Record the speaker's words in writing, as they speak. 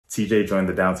TJ joined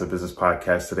the Down to Business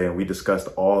podcast today, and we discussed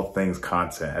all things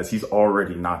content as he's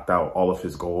already knocked out all of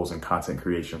his goals in content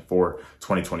creation for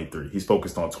 2023. He's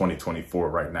focused on 2024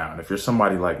 right now. And if you're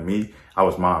somebody like me, I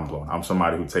was mind blown. I'm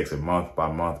somebody who takes it month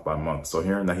by month by month. So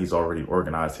hearing that he's already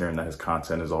organized, hearing that his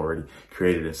content is already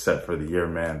created and set for the year,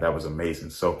 man, that was amazing.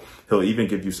 So he'll even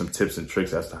give you some tips and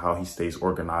tricks as to how he stays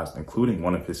organized, including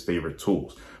one of his favorite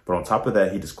tools. But on top of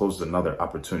that, he discloses another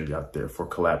opportunity out there for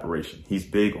collaboration. He's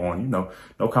big on, no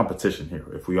competition here.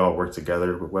 If we all work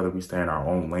together, whether we stay in our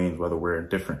own lanes, whether we're in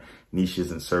different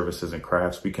niches and services and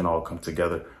crafts, we can all come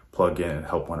together, plug in, and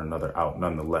help one another out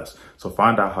nonetheless. So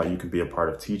find out how you can be a part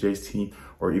of TJ's team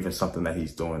or even something that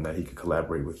he's doing that he can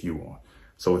collaborate with you on.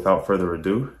 So without further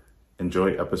ado,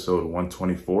 enjoy episode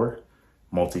 124,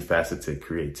 Multifaceted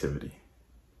Creativity.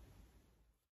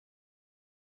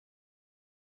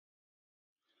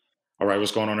 All right,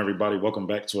 what's going on, everybody? Welcome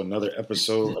back to another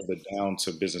episode of the Down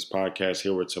to Business podcast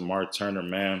here with Tamar Turner,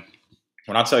 man.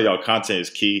 When I tell y'all content is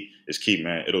key,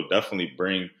 man. It'll definitely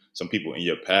bring some people in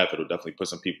your path. It'll definitely put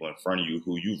some people in front of you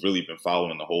who you've really been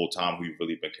following the whole time, who you've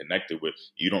really been connected with.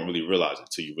 You don't really realize it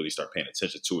until you really start paying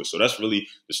attention to it. So that's really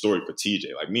the story for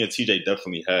TJ. Like, me and TJ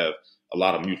definitely have a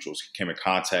lot of mutuals, came in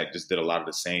contact, just did a lot of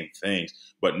the same things,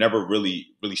 but never really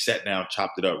sat down,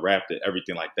 chopped it up, wrapped it,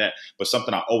 everything like that. But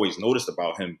something I always noticed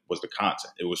about him was the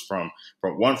content. It was from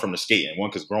the skating,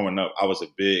 because growing up, I was a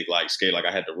big skate. Like,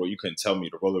 I had to roll. You couldn't tell me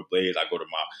to rollerblades. I go to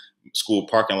my school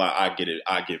parking lot. I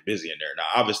get busy in there. Now,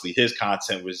 obviously, his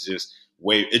content was just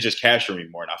it just captured me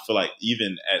more. And I feel like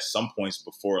even at some points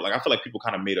before, I feel like people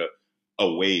kind of made a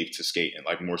wave to skating,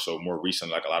 more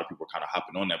recently, a lot of people are kind of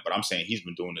hopping on that. But I'm saying he's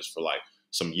been doing this for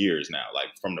some years now,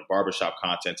 from the barbershop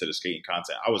content to the skating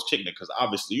content. I was checking it because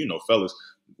obviously, fellas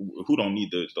who don't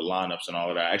need the lineups and all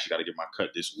of that. I actually got to get my cut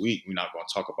this week. We're not going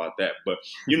to talk about that. But,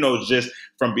 just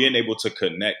from being able to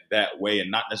connect that way and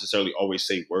not necessarily always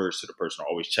say words to the person or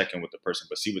always check in with the person,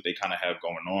 but see what they kind of have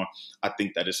going on, I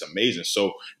think that it's amazing.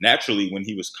 So naturally, when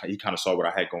he kind of saw what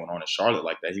I had going on in Charlotte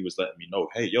like that, he was letting me know,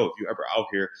 hey, yo, if you're ever out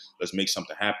here, let's make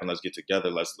something happen. Let's get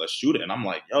together. Let's shoot it. And I'm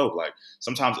like, yo,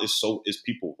 sometimes it's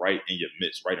people right in your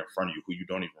midst, right in front of you, who you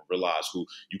don't even realize, who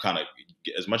you kind of,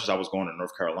 as much as I was going to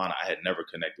North Carolina, I had never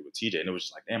connected with TJ. And it was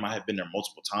just like, damn, I had been there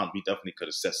multiple times. We definitely could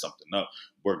have set something up.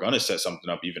 We're going to set something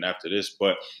up even after this.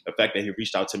 But the fact that he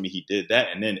reached out to me, he did that.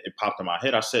 And then it popped in my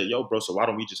head. I said, yo, bro, so why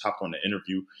don't we just hop on the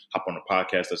interview, hop on the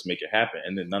podcast? Let's make it happen.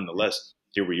 And then nonetheless,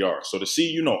 here we are. So to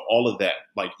see, all of that,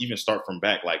 even start from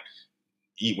back,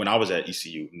 when I was at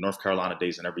ECU, North Carolina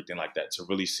days and everything like that, to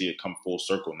really see it come full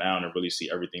circle now and to really see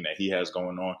everything that he has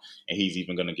going on. And he's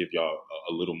even going to give y'all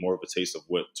a little more of a taste of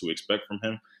what to expect from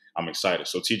him. I'm excited.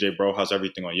 So TJ, bro, how's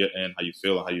everything on your end? How you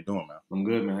feeling? How you doing, man? I'm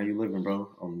good, man. How you living, bro?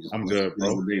 I'm good,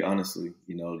 bro. Day, honestly,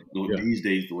 these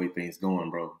days, the way things going,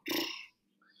 bro,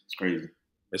 it's crazy.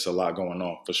 It's a lot going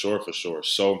on, for sure.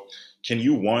 So can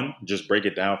you, just break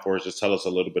it down for us? Just tell us a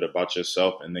little bit about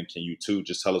yourself. And then can you, two,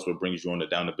 just tell us what brings you on the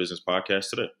Down to Business podcast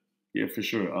today? Yeah, for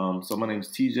sure. So my name is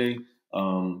Teejay.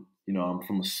 I'm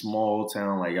from a small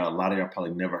town, a lot of y'all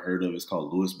probably never heard of. It's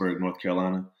called Lewisburg, North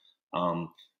Carolina.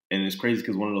 And it's crazy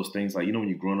because one of those things, when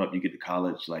you're growing up, you get to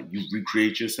college, you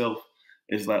recreate yourself.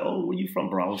 It's oh, where you from,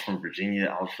 bro? I was from Virginia.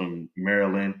 I was from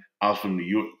Maryland. I was from New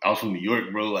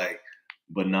York, bro.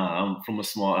 But nah, I'm from a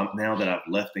small. Now that I've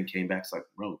left and came back, it's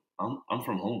bro, I'm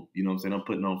from home. You know what I'm saying? I'm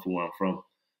putting on for where I'm from.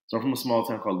 So I'm from a small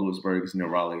town called Lewisburg. It's near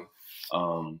Raleigh.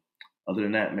 Other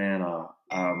than that, man,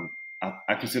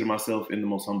 I consider myself in the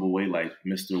most humble way,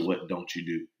 Mr. What Don't You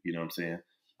Do? You know what I'm saying?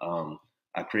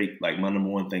 I create, my number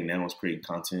one thing now is creating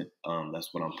content.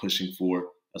 That's what I'm pushing for.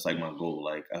 That's my goal.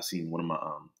 I've seen one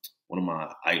of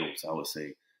my idols, I would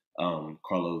say,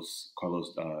 Carlos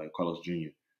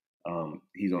Jr.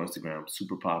 He's on Instagram,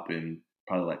 super popping,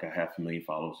 probably 500,000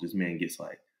 followers. This man gets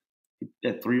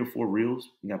that 3 or 4 reels.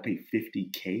 You got to pay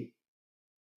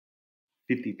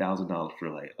 $50,000 for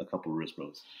a couple of reels,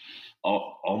 bros.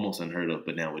 Almost unheard of,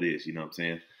 but now it is. You know what I'm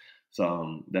saying?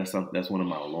 So that's one of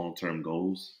my long-term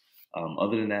goals.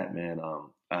 Other than that, man,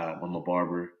 I'm a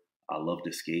barber. I love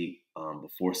to skate.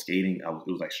 Before skating, it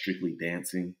was strictly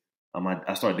dancing.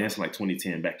 I started dancing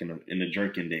 2010, back in the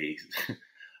jerkin days.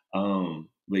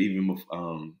 But even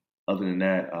other than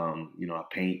that, I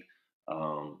paint.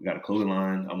 Got a clothing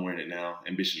line. I'm wearing it now.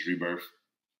 Ambitious Rebirth.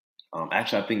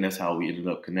 Actually, I think that's how we ended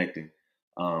up connecting.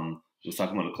 Was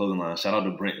talking about the clothing line. Shout out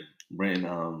to Brenton.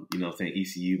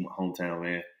 ECU, my hometown,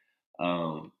 man.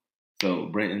 So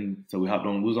Brenton, we hopped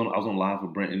on. I was on live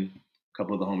with Brenton. A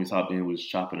couple of the homies hopped in, was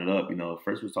chopping it up.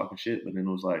 First was talking shit, but then it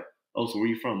was oh, so where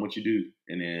you from? What you do?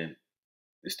 And then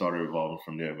it started evolving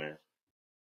from there, man.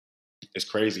 It's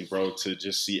crazy, bro, to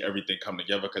just see everything come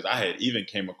together. Because I had even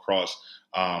came across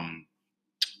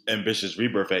Ambitious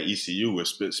Rebirth at ECU, where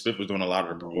Spiff was doing a lot of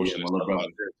the Yeah, promotion my and little stuff brother.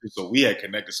 out there too. So we had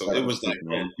connected. So Shout it out to was like, Spiff,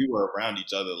 bro, man. we were around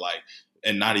each other, like,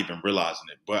 and not even realizing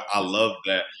it. But I That's it. love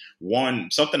that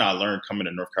something I learned coming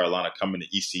to North Carolina, coming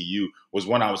to ECU, was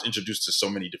when I was introduced to so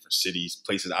many different cities,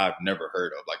 places I've never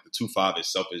heard of. Like the 2-5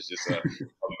 itself is just a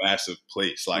massive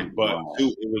place. Like, but Wow.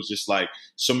 two, it was just like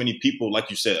so many people, like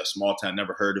you said, a small town,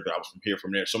 never heard of it. I was from here,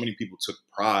 from there. So many people took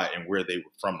pride in where they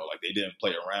were from. Like they didn't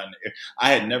play around.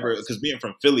 I had never, because being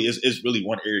from Philly is really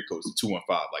one area code, it's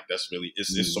 215. Like that's really,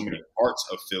 it's so Mhm. many parts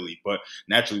of Philly, but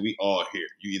naturally we all here.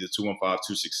 You either 215,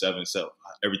 267, so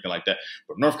everything like that.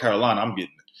 But North Carolina, I'm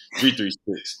getting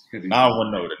 336,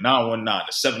 910, the 919,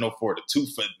 the 704, the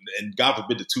 25, and God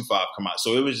forbid the 25 come out.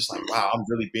 So it was just like, wow, I'm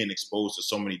really being exposed to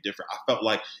so many different. I felt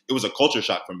like it was a culture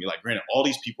shock for me. Like, granted, all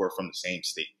these people are from the same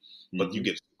state, but you Mhm.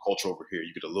 get culture over here,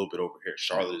 you get a little bit over here.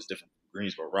 Charlotte is different from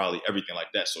Greensboro, Raleigh, everything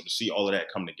like that. So to see all of that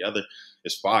come together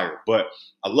is fire. But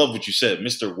I love what you said,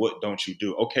 Mr. What don't you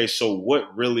do? Okay, so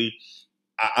what really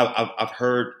I've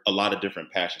heard a lot of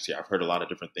different passions here. I've heard a lot of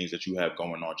different things that you have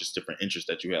going on, just different interests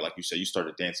that you had. Like you said, you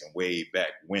started dancing way back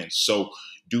when. So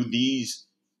do these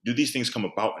things come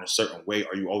about in a certain way?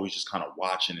 Are you always just kind of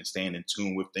watching and staying in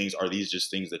tune with things? Are these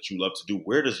just things that you love to do?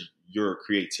 Where does your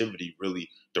creativity really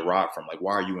derive from? Like,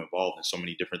 why are you involved in so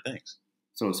many different things?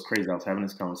 So it's crazy. I was having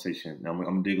this conversation. Now I'm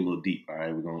gonna dig a little deep. All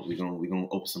right, we're gonna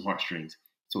open some heartstrings.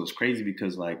 So it's crazy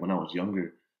because like when I was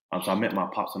younger, so I met my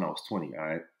pops when I was 20. All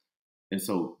right, and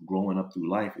so growing up through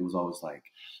life, it was always like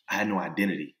I had no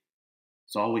identity.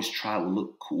 So I always tried to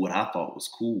look cool, what I thought was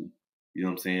cool. You know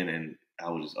what I'm saying? And I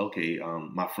was just okay.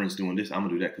 My friends doing this, I'm gonna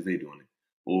do that because they're doing it,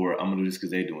 or I'm gonna do this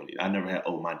because they're doing it. I never had,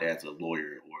 oh, my dad's a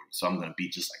lawyer, or so I'm gonna be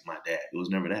just like my dad. It was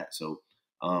never that. So,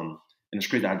 and it's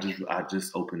crazy. I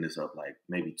just opened this up like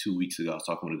maybe 2 weeks ago. I was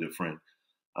talking with a good friend,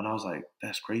 and I was like,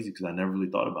 that's crazy because I never really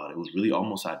thought about it. It was really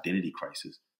almost identity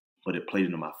crisis, but it played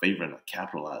into my favor and I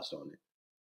capitalized on it.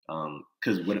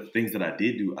 Because what things that I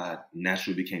did do, I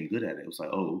naturally became good at it. It was like,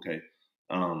 oh, okay.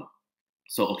 Um,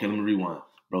 so okay, let me rewind,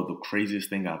 bro. The craziest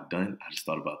thing I've done, I just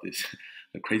thought about this.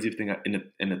 The craziest thing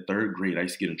in the third grade, I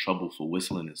used to get in trouble for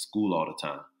whistling in school all the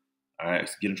time. All right, I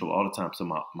used to get in trouble all the time. So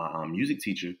my music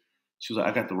teacher, she was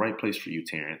like, "I got the right place for you,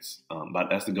 Terrence." But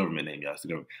that's the government name, yeah, that's the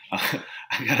government.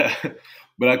 I got,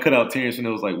 but I cut out Terrence when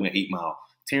it was like when 8 Mile.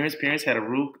 Terrence parents had a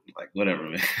roof, like whatever,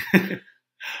 man.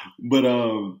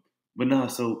 But but no,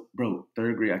 so bro,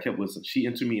 third grade, I kept whistling. She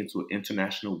entered me into an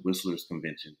international whistlers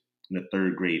convention in the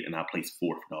third grade, and I placed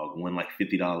fourth, dog. Won like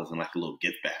 $50 in like a little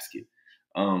gift basket.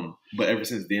 But ever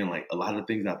since then, like a lot of the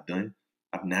things I've done,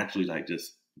 I've naturally like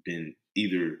just been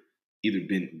either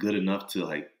been good enough to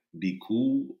like be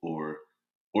cool, or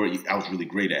I was really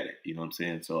great at it. You know what I'm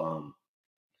saying? So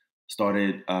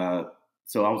started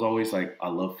so I was always like I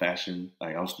love fashion.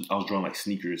 Like I was drawing like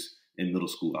sneakers in middle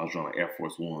school. I was drawing like Air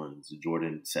Force Ones,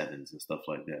 Jordan Sevens, and stuff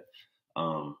like that.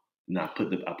 And I put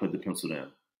the pencil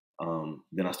down.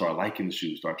 Then I started liking the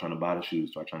shoes, started trying to buy the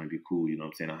shoes, started trying to be cool. You know what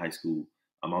I'm saying? In high school,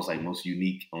 I was like most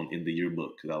unique in the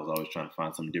yearbook because I was always trying to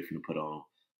find something different to put on.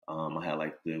 I had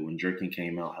like when Jerkin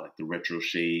came out, I had like the retro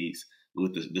shades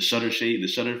with the shutter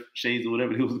shades or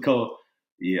whatever it was called.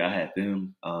 Yeah, I had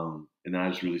them. And then I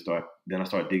just really then I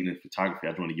started digging into photography.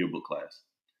 I joined a yearbook class.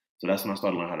 So that's when I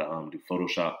started learning how to do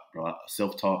Photoshop,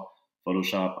 self-taught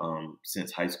Photoshop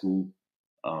since high school.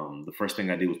 The first thing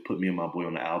I did was put me and my boy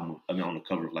on the album, I mean, on the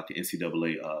cover of like an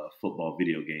NCAA football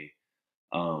video game.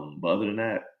 But other than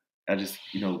that, I just,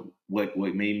 what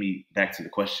made me, back to the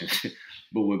question,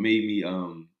 but what made me,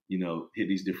 hit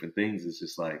these different things is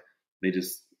just like,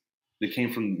 they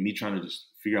came from me trying to just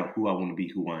figure out who I want to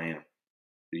be, who I am.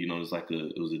 It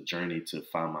was a journey to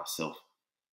find myself.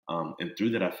 And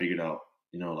through that, I figured out,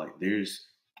 like there's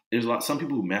a lot, some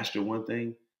people who master one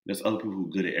thing. There's other people who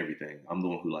are good at everything. I'm the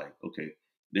one who like, okay,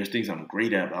 there's things I'm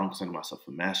great at, but I don't consider myself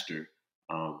a master.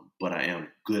 But I am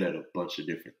good at a bunch of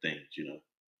different things.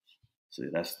 So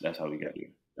that's how we got here.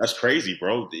 That's crazy,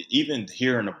 bro. Even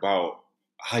hearing about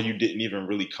how you didn't even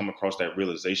really come across that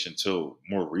realization till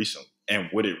more recently, and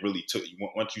what it really took.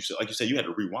 Once you said, like you said, you had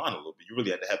to rewind a little bit. You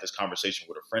really had to have this conversation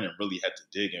with a friend and really had to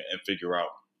dig and figure out.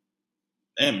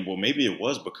 And well, maybe it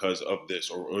was because of this,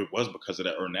 or it was because of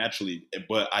that, or naturally.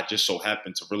 But I just so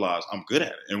happened to realize I'm good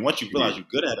at it. And once you Yeah. realize you're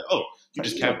good at it, oh, you Like,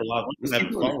 just yeah, capitalize. let's You're keep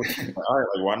having doing fun with it. it. Like, all right,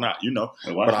 like why not?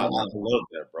 Like, why But I not? love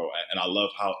that, bro, and I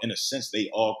love how, in a sense, they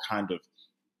all kind of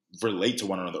relate to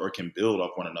one another, or can build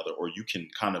off one another, or you can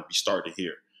kind of be started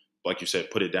here. Like you said,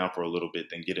 put it down for a little bit,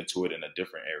 then get into it in a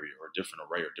different area or different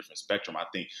array or different spectrum. I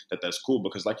think that that's cool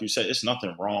because, like you said, it's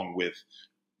nothing wrong with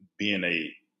being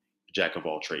jack of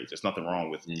all trades. There's nothing wrong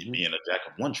with Mm-hmm. being a jack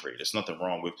of one trade. There's nothing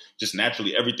wrong with just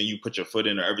naturally everything you put your foot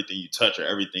in or everything you touch or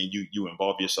everything you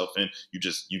involve yourself in, you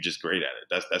just great at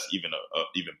it. That's even a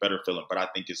even better feeling. But I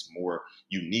think it's more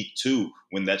unique too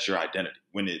when that's your identity.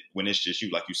 When it's just you,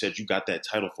 like you said, you got that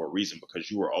title for a reason because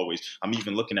you were always. I'm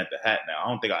even looking at the hat now. I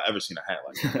don't think I ever seen a hat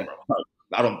like that, bro.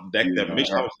 I don't Yeah, that no, makes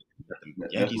I was thinking that the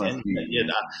that's Yankees my and speed, yeah,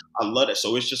 man. I love it.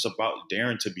 So it's just about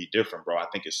daring to be different, bro. I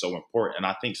think it's so important, and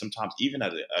I think sometimes even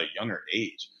at a younger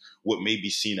age, what may be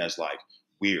seen as like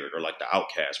weird or like the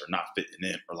outcast or not fitting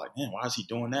in or like, man, why is he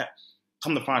doing that?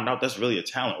 Come to find out, that's really a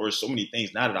talent. Or so many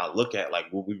things now that I look at, like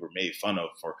what we were made fun of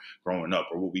for growing up,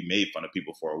 or what we made fun of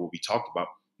people for, or what we talked about,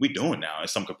 we doing now in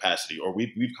some capacity, or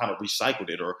we've kind of recycled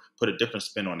it or put a different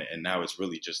spin on it, and now it's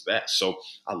really just that. So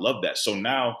I love that. So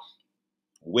now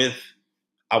with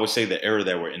I would say the era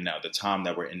that we're in now, the time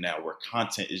that we're in now, where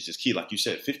content is just key. Like you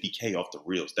said, 50K off the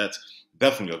reels. That's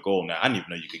definitely a goal now. I didn't even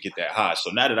know you could get that high.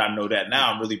 So now that I know that,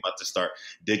 now I'm really about to start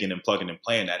digging and plugging and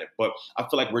playing at it. But I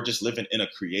feel like we're just living in a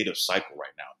creative cycle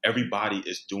right now. Everybody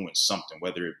is doing something,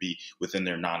 whether it be within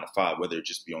their 9 to 5, whether it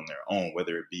just be on their own,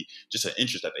 whether it be just an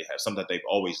interest that they have, something that they've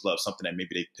always loved, something that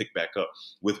maybe they pick back up.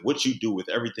 With what you do, with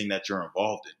everything that you're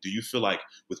involved in, do you feel like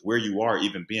with where you are,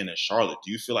 even being in Charlotte,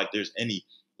 do you feel like there's any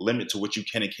limit to what you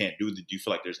can and can't do? Do you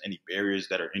feel like there's any barriers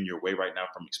that are in your way right now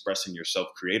from expressing yourself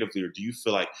creatively? Or do you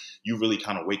feel like you really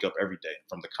kind of wake up every day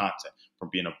from the content, from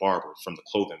being a barber, from the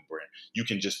clothing brand? You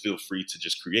can just feel free to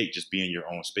just create, just be in your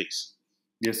own space.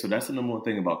 Yeah, so that's the number one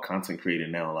thing about content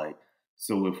creating now. Like,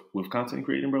 so with content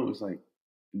creating, bro, it's like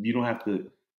you don't have to.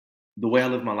 The way I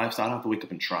live my lifestyle, I don't have to wake up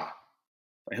and try.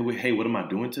 Like, hey, what am I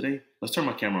doing today? Let's turn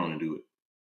my camera on and do it.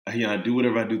 I do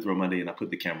whatever I do throughout my day, and I put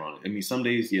the camera on it. I mean, some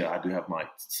days, yeah, I do have my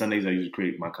Sundays. I usually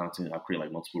create my content. I create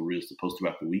like multiple reels to post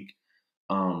throughout the week.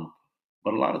 Um,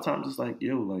 but a lot of times, it's like,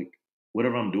 yo, like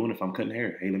whatever I'm doing. If I'm cutting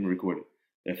hair, hey, let me record it.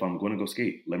 If I'm going to go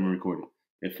skate, let me record it.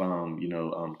 If I'm,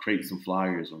 creating some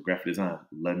flyers or graphic design,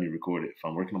 let me record it. If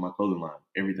I'm working on my clothing line,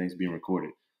 everything's being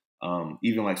recorded.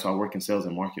 Even like, so I work in sales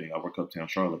and marketing. I work uptown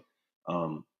Charlotte.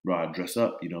 Bro, I dress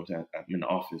up. You know what I'm saying? I'm in the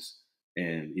office.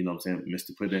 And you know what I'm saying,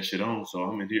 Mr. Put that shit on. So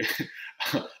I'm in here.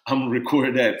 I'm gonna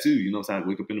record that too. You know what I'm saying? I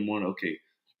wake up in the morning, okay.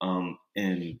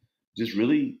 And just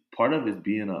really part of it is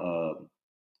being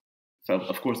so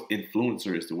of course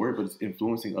influencer is the word, but it's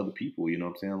influencing other people, you know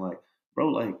what I'm saying? Like, bro,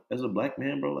 like as a black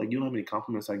man, bro, like you know how many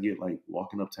compliments I get like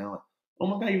walking uptown, like, oh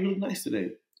my God, you're really nice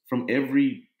today. From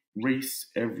every race,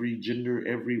 every gender,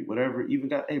 every whatever, even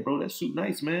got, hey bro, that suit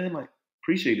nice, man. Like,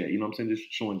 appreciate that. You know what I'm saying?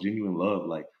 Just showing genuine love.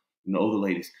 Like, older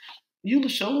ladies, you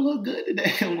sure look good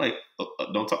today. I'm like,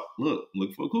 don't talk. Look, I'm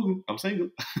looking for a cougar. I'm single.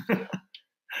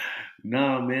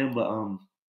 Nah, man. But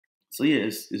so yeah,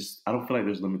 it's. I don't feel like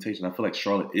there's limitation. I feel like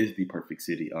Charlotte is the perfect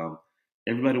city.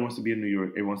 Everybody wants to be in New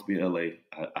York. Everyone wants to be in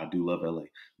LA. I do love LA,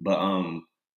 but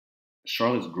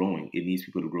Charlotte's growing. It needs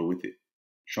people to grow with it.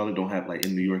 Charlotte don't have like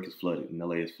in New York is flooded, in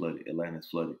LA is flooded, Atlanta is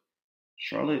flooded.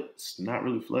 Charlotte's not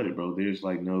really flooded, bro. There's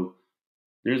like no.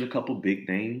 There's a couple big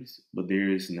names, but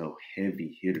there is no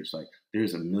heavy hitters. Like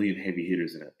there's a million heavy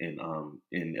hitters in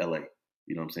LA.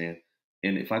 You know what I'm saying?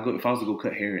 And if I was to go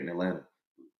cut hair in Atlanta,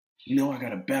 I got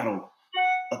to battle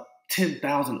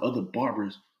 10,000 other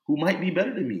barbers who might be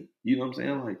better than me. You know what I'm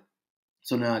saying? Like,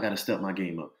 so now I got to step my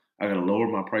game up. I got to lower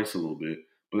my price a little bit,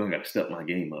 but then I got to step my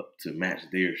game up to match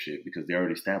their shit because they're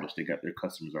already established. They got their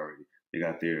customers already. They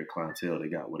got their clientele. They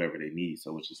got whatever they need.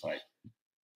 So it's just like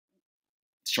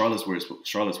Charlotte's where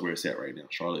it's at right now.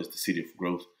 Charlotte is the city of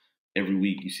growth. Every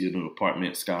week you see a new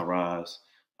apartment skyrise.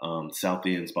 South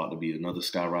End's about to be another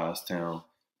skyrise town.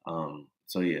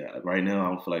 So yeah, right now I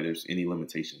don't feel like there's any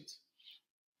limitations.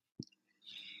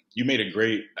 You made a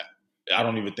great. I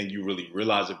don't even think you really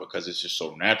realize it because it's just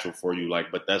so natural for you.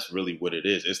 Like, but that's really what it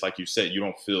is. It's like you said, you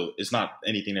don't feel it's not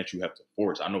anything that you have to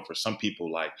force. I know for some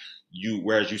people, like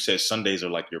whereas you said Sundays are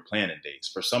like your planning days.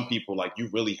 For some people, like you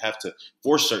really have to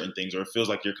force certain things, or it feels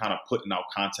like you're kind of putting out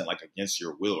content like against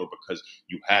your will, or because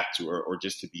you have to, or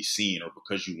just to be seen, or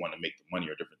because you want to make the money,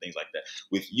 or different things like that.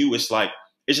 With you, it's like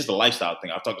it's just a lifestyle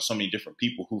thing. I've talked to so many different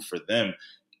people who, for them,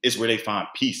 it's where they find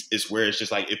peace. It's where it's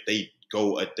just like if they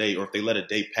go a day or if they let a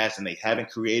day pass and they haven't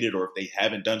created or if they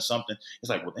haven't done something, it's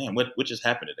like, well, damn, what just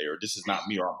happened today? Or this is not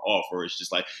me, or I'm off, or it's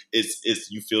just like it's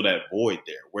you feel that void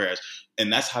there. Whereas,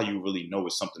 and that's how you really know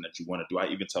it's something that you want to do. I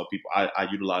even tell people I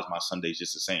utilize my Sundays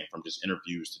just the same, from just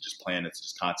interviews to just planning to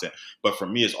just content. But for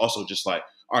me, it's also just like,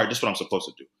 all right, this is what I'm supposed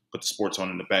to do. Put the sports on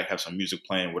in the back, have some music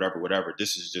playing, whatever.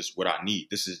 This is just what I need.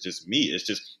 This is just me. It's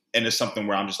just, and it's something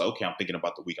where I'm just like, okay, I'm thinking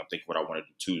about the week. I'm thinking what I want to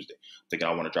do Tuesday. I'm thinking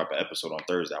I want to drop an episode on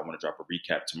Thursday. I want to drop a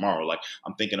recap tomorrow. Like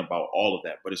I'm thinking about all of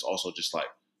that, but it's also just like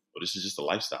well, this is just a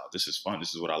lifestyle. This is fun.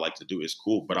 This is what I like to do. It's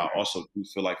cool. But I also do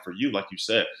feel like for you, like you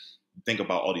said, you think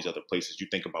about all these other places. You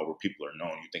think about where people are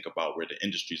known. You think about where the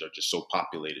industries are just so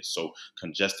populated, so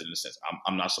congested in a sense.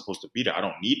 I'm not supposed to be there. I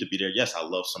don't need to be there. Yes, I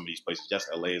love some of these places. Yes,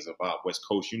 LA is a vibe, West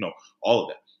Coast, all of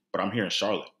that. But I'm here in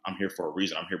Charlotte. I'm here for a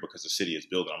reason. I'm here because the city is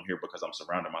building. I'm here because I'm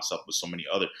surrounding myself with so many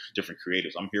other different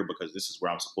creatives. I'm here because this is where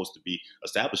I'm supposed to be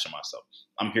establishing myself.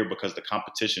 I'm here because the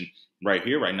competition right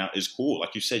here, right now, is cool.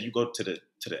 Like you said, you go to the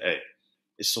A.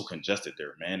 It's so congested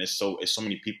there, man. It's so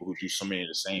many people who do so many of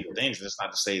the same things. And it's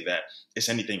not to say that it's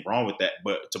anything wrong with that,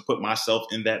 but to put myself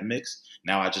in that mix,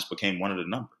 now I just became one of the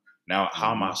number. Now,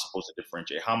 how am I supposed to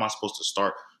differentiate? How am I supposed to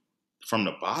start from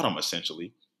the bottom,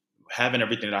 essentially? Having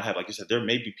everything that I have, like you said, there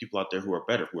may be people out there who are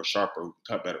better, who are sharper, who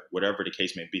cut better, whatever the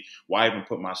case may be. Why even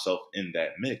put myself in that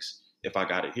mix if I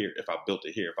got it here, if I built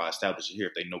it here, if I established it here,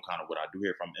 if they know kind of what I do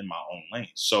here, if I'm in my own lane?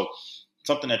 So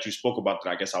something that you spoke about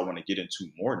that I guess I want to get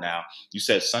into more now. You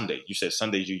said Sunday. You said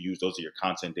Sundays you use, those are your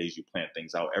content days, you plan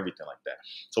things out, everything like that.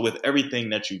 So with everything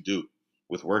that you do,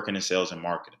 with working in sales and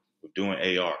marketing, with doing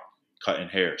AR, cutting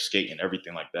hair, skating,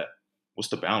 everything like that, what's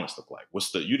the balance look like?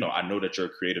 What's the, I know that you're a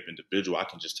creative individual. I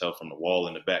can just tell from the wall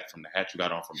in the back, from the hat you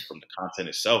got on, from the content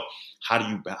itself. How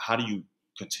do you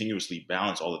continuously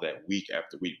balance all of that week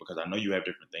after week? Because I know you have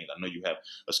different things. I know you have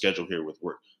a schedule here with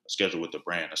work, a schedule with the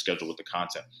brand, a schedule with the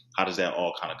content. How does that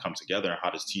all kind of come together? And how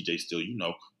does Teejay still,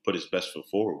 put his best foot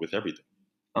forward with everything?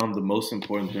 The most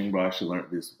important thing, bro, I actually learned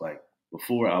this, like,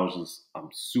 before I'm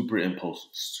super impulsive.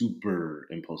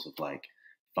 Like,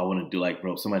 if I want to do, like,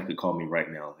 bro, somebody could call me right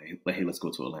now. Like, hey, let's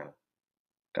go to Atlanta.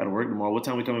 Got to work tomorrow. What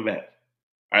time we coming back?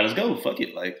 All right, let's go. Fuck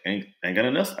it. Like, ain't got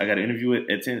enough. I got to interview at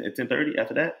 10:30.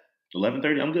 After that,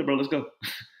 11:30. I'm good, bro. Let's go.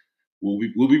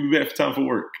 we'll be back for time for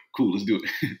work. Cool. Let's do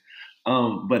it.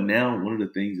 But now one of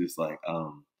the things is like,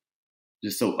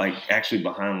 just so like actually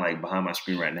behind my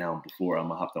screen right now, before I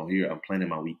hopped on here, I'm planning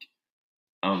my week.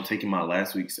 I'm taking my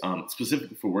last week's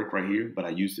specifically for work right here, but I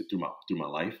used it through my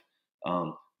life.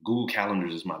 Google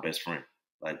Calendars is my best friend.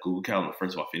 Like, Google Calendar,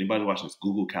 first of all, if anybody's watching this,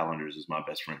 Google Calendars is my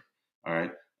best friend. All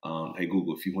right. Hey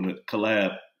Google, if you want to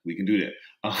collab, we can do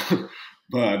that.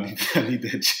 But I need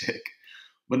that check.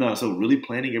 But no, so really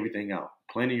planning everything out,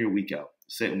 planning your week out,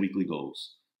 setting weekly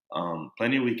goals,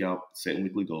 planning your week out, setting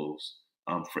weekly goals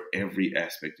for every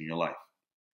aspect in your life.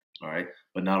 All right.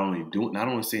 But not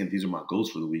only saying these are my goals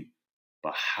for the week,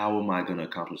 but how am I going to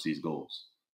accomplish these goals?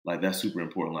 Like, that's super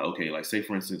important. Like, okay, like, say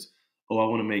for instance, I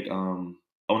want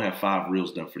to have 5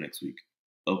 reels done for next week.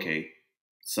 Okay,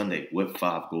 Sunday, what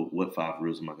 5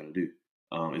 reels am I going to do?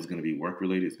 Is it going to be work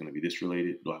related? Is it going to be this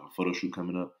related? Do I have a photo shoot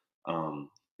coming up?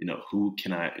 Who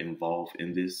can I involve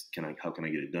in this? How can I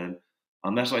get it done?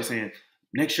 That's like saying,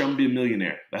 next year I'm going to be a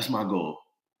millionaire. That's my goal.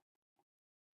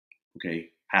 Okay,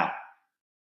 how?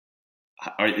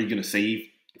 Are you going to save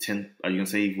 10? Are you going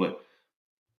to save what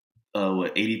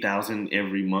 80,000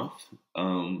 every month?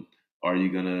 Are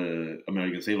you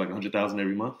gonna save like 100,000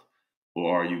 every month?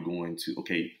 Or are you going to,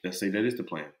 okay, let's say that is the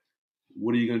plan.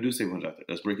 What are you gonna do to save 100,000?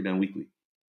 Let's break it down weekly. You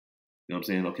know what I'm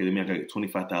saying? Okay, I gotta get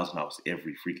 $25,000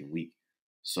 every freaking week.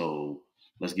 So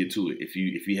let's get to it. If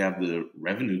you have the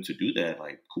revenue to do that,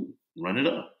 like, cool, run it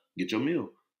up, get your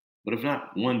meal. But if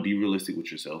not, 1, be realistic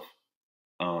with yourself.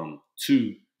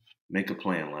 2, make a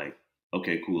plan. Like,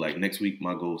 okay, cool. Like, next week,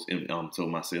 my goals. So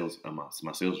my sales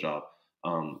job.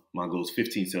 My goal is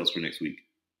 15 sales for next week.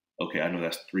 Okay, I know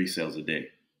that's 3 sales a day.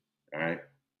 All right.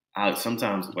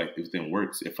 Sometimes, like, if it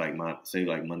works, if like say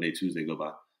Monday, Tuesday go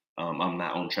by, I'm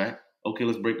not on track. Okay,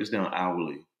 let's break this down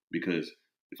hourly, because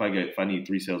if I need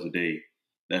 3 sales a day,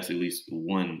 that's at least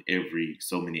 1 every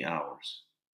so many hours.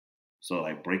 So,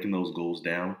 like, breaking those goals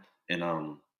down, and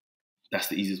that's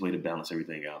the easiest way to balance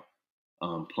everything out.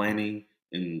 Planning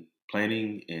and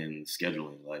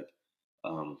scheduling. Like,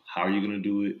 how are you going to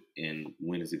do it, and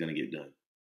when is it going to get done?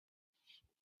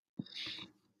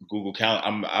 Google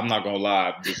Calendar. I'm not gonna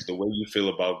lie. Just the way you feel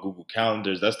about Google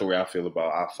Calendars, that's the way I feel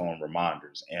about iPhone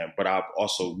reminders. But I've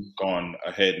also gone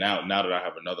ahead now that I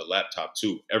have another laptop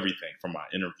too. Everything from my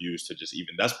interviews to just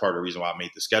even that's part of the reason why I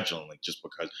made the scheduling link, just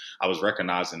because I was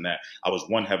recognizing that I was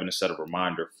having to set a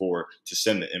reminder to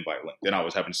send the invite link. Then I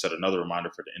was having to set another reminder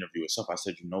for the interview itself. I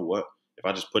said, you know what? If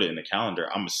I just put it in the calendar,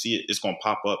 I'm gonna see it. It's gonna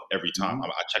pop up every time. I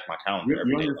check my calendar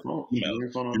every day.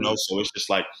 Email. So it's just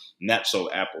like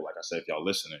so Apple. Like I said, if y'all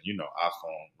listening,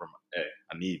 iPhone. Hey,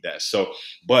 I need that. So,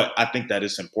 but I think that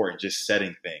it's important just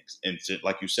setting things. And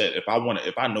like you said, if I know that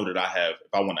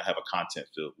if I want to have a content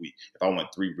filled week, if I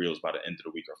want 3 reels by the end of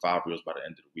the week or 5 reels by the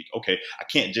end of the week, okay,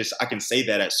 I can say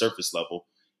that at surface level.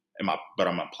 but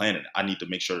I'm not planning it. I need to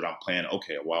make sure that I'm planning,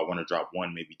 okay, well, I want to drop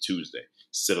one maybe Tuesday,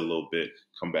 sit a little bit,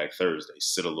 come back Thursday,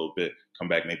 sit a little bit, come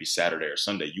back maybe Saturday or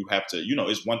Sunday. You have to,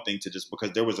 it's one thing to just,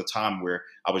 because there was a time where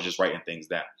I was just writing things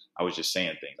down. I was just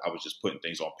saying things. I was just putting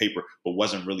things on paper, but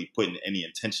wasn't really putting any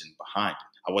intention behind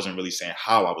it. I wasn't really saying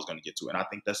how I was going to get to it. And I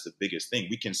think that's the biggest thing.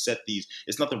 We can set these,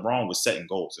 it's nothing wrong with setting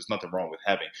goals. There's nothing wrong with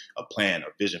having a plan, a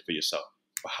vision for yourself.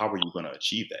 But how are you going to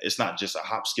achieve that? It's not just a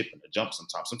hop, skip, and a jump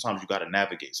sometimes. Sometimes you got to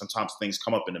navigate. Sometimes things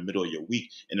come up in the middle of your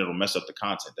week and it'll mess up the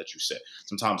content that you set.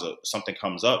 Sometimes something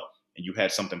comes up and you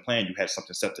had something planned, you had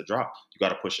something set to drop, you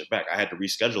got to push it back. I had to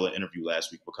reschedule an interview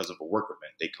last week because of a work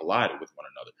event. They collided with one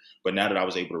another. But now that I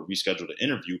was able to reschedule the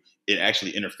interview, it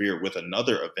actually interfered with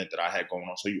another event that I had going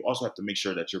on. So you also have to make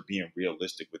sure that you're being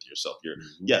realistic with yourself.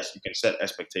 Yes, you can set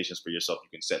expectations for yourself. You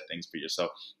can set things for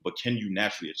yourself, but can you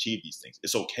naturally achieve these things?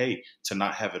 It's okay to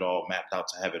not have it all mapped out,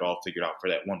 to have it all figured out for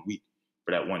that 1 week,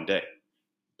 for that one day.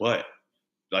 But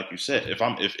like you said,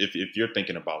 if you're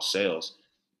thinking about sales,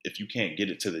 if you can't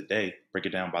get it to the day, break it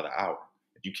down by the hour.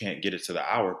 If you can't get it to the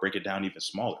hour, break it down even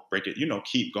smaller. Break it,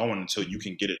 keep going until you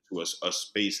can get it to a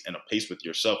space and a pace with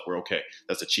yourself where, okay,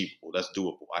 that's achievable, that's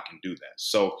doable, I can do that.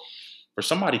 So for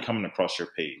somebody coming across your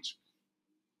page,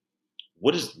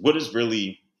 what is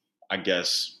really, I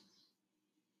guess,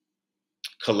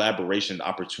 collaboration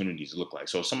opportunities look like?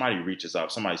 So if somebody reaches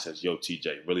out, somebody says, yo,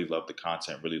 TJ, really love the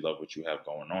content, really love what you have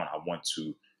going on. I want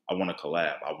to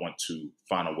collab. I want to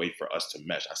find a way for us to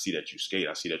mesh. I see that you skate.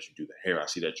 I see that you do the hair. I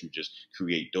see that you just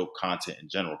create dope content in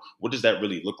general. What does that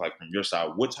really look like from your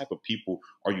side? What type of people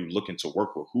are you looking to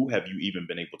work with? Who have you even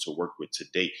been able to work with to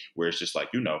date, where it's just like,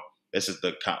 this is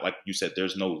like you said,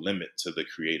 there's no limit to the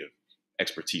creative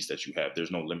expertise that you have.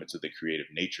 There's no limit to the creative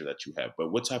nature that you have.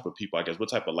 But what type of people, I guess, what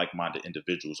type of like-minded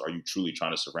individuals are you truly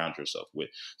trying to surround yourself with,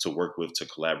 to work with, to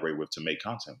collaborate with, to make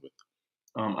content with?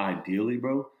 Ideally,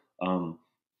 bro,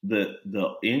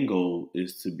 the end goal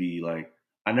is to be like,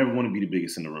 I never want to be the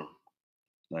biggest in the room.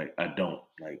 Like, I don't,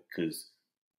 like, because,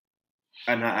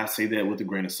 and I say that with a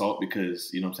grain of salt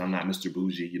because, I'm not Mr.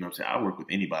 Bougie, I work with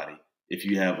anybody. If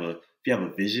you have a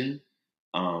vision,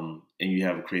 and you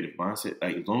have a creative mindset,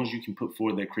 like, as long as you can put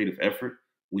forward that creative effort,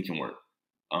 we can work.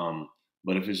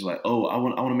 But if it's like, oh, I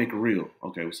want to make a reel.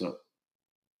 Okay, what's up?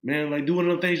 Man, like, do one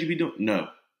of the things you be doing. No.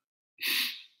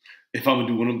 If I'm gonna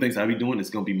do one of the things I be doing, it's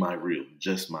gonna be my reel,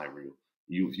 just my reel.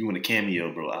 If you want a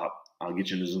cameo, bro, I'll get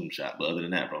you in the Zoom shot. But other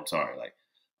than that, bro, I'm sorry. Like,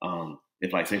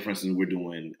 if, like, say for instance we're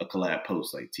doing a collab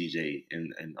post, like Teejay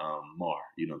and Mar,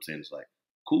 you know what I'm saying? It's like,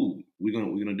 cool, we're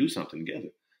gonna do something together.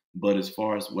 But as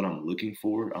far as what I'm looking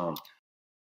for,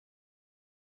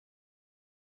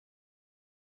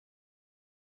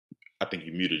 I think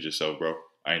you muted yourself, bro.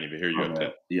 I didn't even hear you at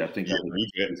that. Yeah, I think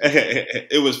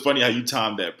it was funny how you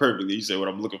timed that perfectly. You said what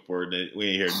I'm looking for, and then we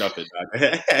ain't hear nothing.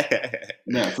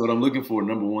 Nah, so what I'm looking for,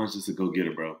 number one, is just a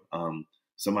go-getter, bro.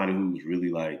 Somebody who's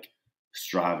really, like,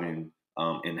 striving,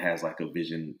 and has, like, a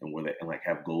vision and like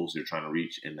have goals they're trying to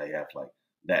reach, and they have, like,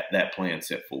 that plan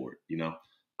set forward.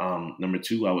 Number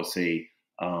two, I would say,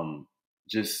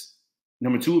 just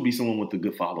number two would be someone with a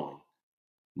good following.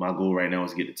 My goal right now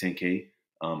is to get to 10K.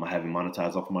 I haven't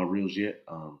monetized off of my reels yet,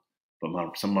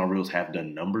 but some of my reels have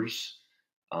done numbers.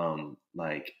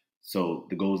 So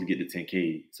the goal is to get to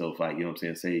 10K. So if I,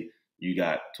 say you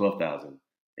got 12,000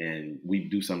 and we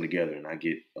do something together and I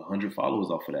get 100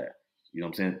 followers off of that,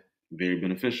 very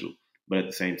beneficial. But at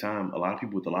the same time, a lot of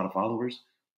people with a lot of followers,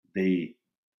 maybe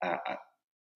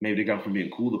they got from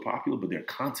being cool to popular, but their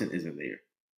content isn't there.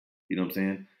 You know what I'm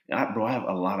saying? I have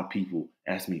a lot of people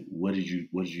ask me, how did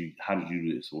you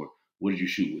do this? Or what did you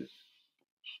shoot with?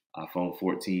 iPhone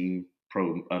 13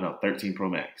 Pro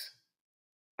Max.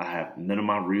 I have none of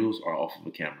my reels are off of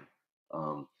a camera.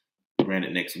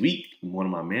 Granted, next week, one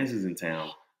of my mans is in town.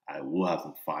 I will have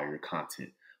some fire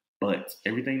content. But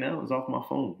everything now is off my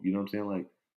phone. You know what I'm saying? Like,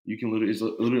 you can it's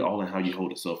literally all in how you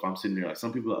hold it. So if I'm sitting there, like,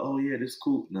 some people are like, oh yeah, this is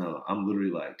cool. No, I'm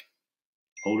literally like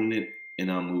holding it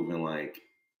and I'm moving like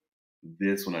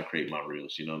this when I create my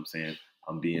reels. You know what I'm saying?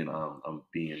 I'm being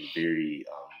very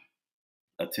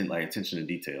attention to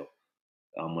detail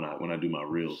when I do my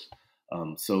reels.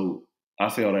 So I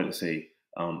say all that to say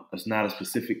it's not a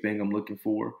specific thing I'm looking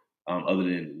for, other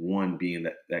than one being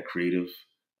that creative.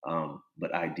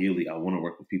 But ideally, I want to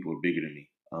work with people who are bigger than me.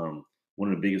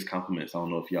 One of the biggest compliments, I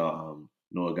don't know if y'all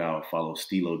know a guy or follow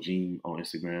Stilo Jean on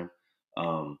Instagram.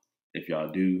 If y'all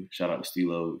do, shout out to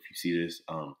Stilo if you see this.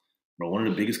 Bro, one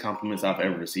of the biggest compliments I've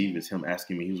ever received is him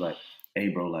asking me, he was like, hey,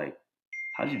 bro, like,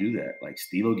 how'd you do that? Like,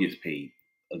 Stilo gets paid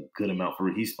a good amount for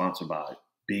it. He's sponsored by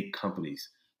big companies.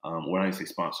 Or I didn't say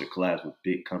sponsored, collabs with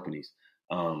big companies.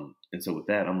 And so with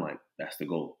that, I'm like, that's the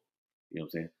goal. You know what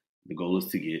I'm saying? The goal is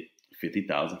to get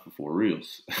 50,000 for 4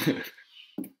 reels.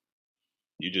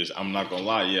 I'm not gonna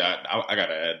lie, yeah, I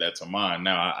gotta add that to mine.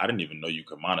 Now, I didn't even know you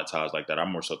could monetize like that. I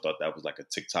more so thought that was like a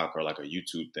TikTok or like a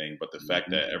YouTube thing. But the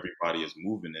fact that everybody is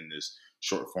moving in this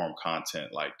short form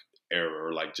content like era,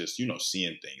 or like just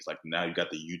seeing things like now you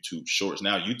got the YouTube shorts.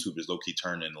 Now YouTube is low key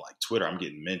turning into like Twitter. I'm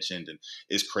getting mentioned, and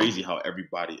it's crazy how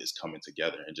everybody is coming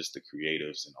together and just the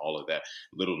creatives and all of that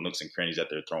little nooks and crannies that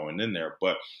they're throwing in there.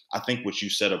 But I think what you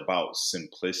said about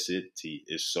simplicity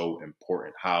is so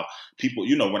important. How people,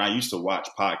 when I used to watch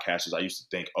podcasters, I used to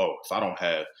think, oh, if I don't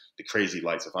have the crazy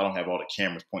lights, if I don't have all the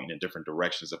cameras pointing in different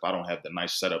directions, if I don't have the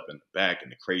nice setup in the back and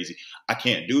the crazy, I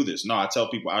can't do this. No, I tell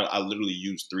people I literally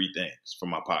use 3 things for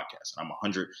my podcast, and I'm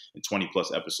 120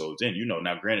 plus episodes in.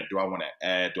 Now granted, do I want to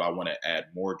add? Do I want to add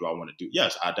more? Do I want to do?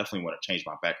 Yes, I definitely want to change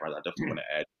my background. I definitely want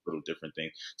to add little different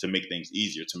things to make things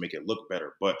easier, to make it look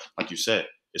better. But like you said,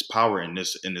 it's power in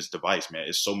this device, man.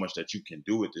 It's so much that you can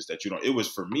do with this that you don't. It was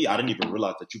for me. I didn't even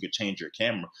realize that you could change your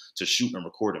camera to shoot and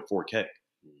record in 4K.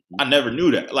 I never knew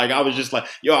that. Like I was just like,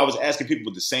 I was asking people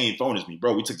with the same phone as me,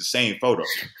 bro. We took the same photo,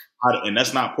 and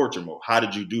that's not portrait mode. How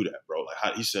did you do that, bro?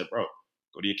 Like he said, bro,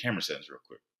 go to your camera settings real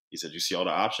quick. He said, you see all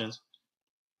the options?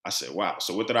 I said, wow.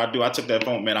 So what did I do? I took that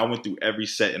phone, man. I went through every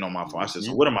setting on my phone. I said,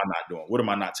 so what am I not doing? What am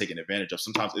I not taking advantage of?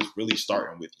 Sometimes it's really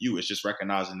starting with you. It's just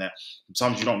recognizing that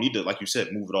sometimes you don't need to, like you said,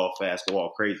 move it all fast, go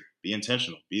all crazy. Be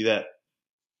intentional. Be that.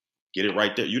 Get it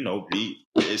right there.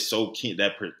 It's so key.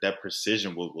 That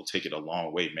precision will take it a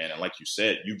long way, man. And like you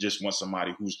said, you just want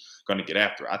somebody who's going to get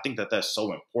after it. I think that that's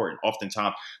so important.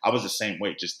 Oftentimes, I was the same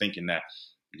way, just thinking that,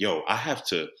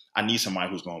 I need somebody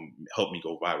who's going to help me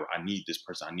go viral. I need this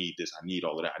person. I need this. I need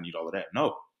all of that. I need all of that.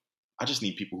 No, I just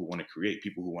need people who want to create,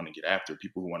 people who want to get after,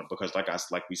 people who want to, because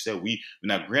like we said,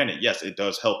 now granted, yes, it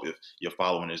does help if your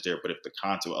following is there, but if the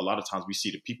content, a lot of times we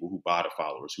see the people who buy the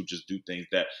followers who just do things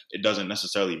that it doesn't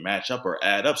necessarily match up or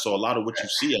add up. So a lot of what you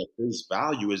see at face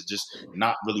value is just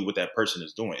not really what that person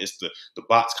is doing. It's the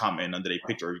bots commenting under their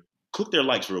picture. Click their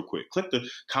likes real quick. Click the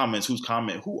comments.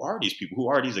 Who are these people? Who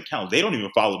are these accounts? They don't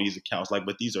even follow these accounts.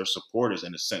 But these are supporters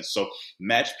in a sense. So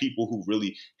match people who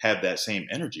really have that same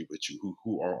energy with you,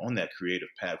 who are on that creative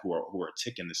path, who are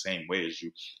ticking the same way as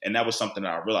you. And that was something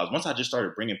that I realized once I just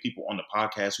started bringing people on the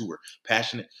podcast who were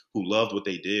passionate, who loved what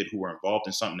they did, who were involved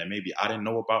in something that maybe I didn't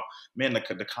know about. Man,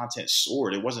 the content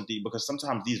soared. It wasn't because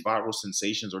sometimes these viral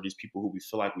sensations or these people who we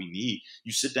feel like we need,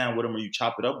 you sit down with them or you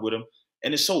chop it up with them,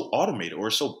 and it's so automated or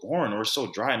it's so boring or it's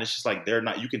so dry. And it's just like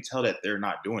you can tell that they're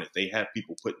not doing it. They have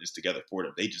people putting this together for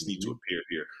them. They just need to appear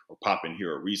here or pop in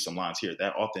here or read some lines here.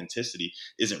 That authenticity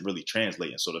isn't really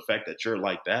translating. So the fact that you're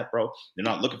like that, bro, you're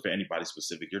not looking for anybody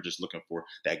specific. You're just looking for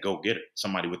that go-getter,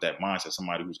 somebody with that mindset,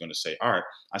 somebody who's going to say, all right,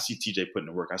 I see Teejay putting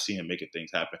the work. I see him making things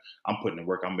happen. I'm putting the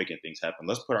work. I'm making things happen.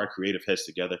 Let's put our creative heads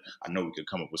together. I know we could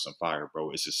come up with some fire,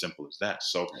 bro. It's as simple as that.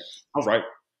 So, all right.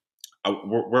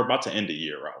 We're about to end the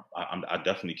year. I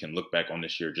definitely can look back on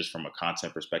this year just from a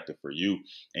content perspective for you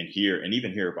and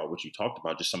even hear about what you talked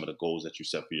about, just some of the goals that you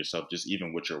set for yourself, just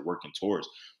even what you're working towards.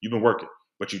 You've been working,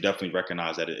 but you definitely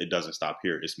recognize that it doesn't stop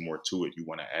here. It's more to it. You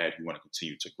want to add, you want to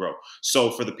continue to grow.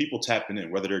 So for the people tapping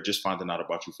in, whether they're just finding out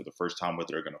about you for the first time, whether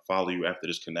they're going to follow you after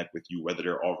this, connect with you, whether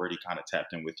they're already kind of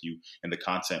tapped in with you and the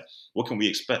content, what can we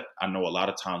expect? I know a lot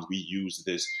of times we use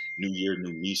this new year,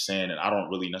 new me saying, and I don't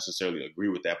really necessarily agree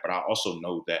with that, but I also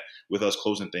know that with us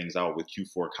closing things out with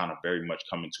Q4 kind of very much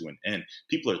coming to an end,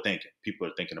 people are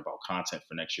thinking about content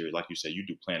for next year. Like you said, you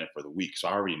do planning for the week. So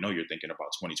I already know you're thinking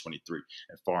about 2023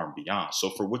 and far and beyond.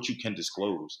 So for what you can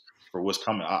disclose for what's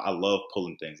coming, I love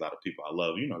pulling things out of people. I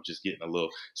love, just getting a little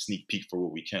sneak peek for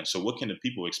what we can. So what can the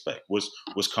people expect?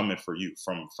 What's coming for you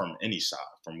from any side,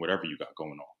 from whatever you got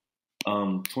going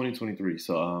on? 2023.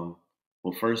 So,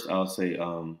 well, first I'll say,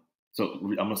 so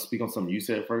I'm gonna speak on something you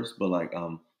said first, but like,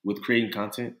 with creating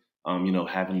content,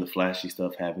 having the flashy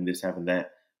stuff, having this, having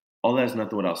that, all that's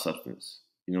nothing without substance.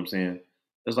 You know what I'm saying?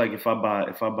 It's like if I buy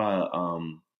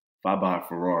a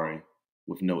Ferrari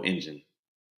with no engine,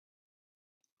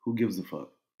 who gives a fuck?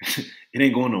 It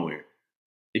ain't going nowhere.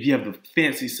 If you have the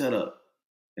fancy setup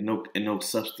and no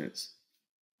substance,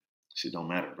 shit don't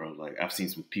matter, bro. Like I've seen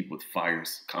some people with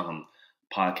fires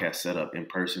podcast setup in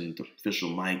person, the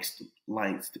official mics, the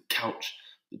lights, the couch,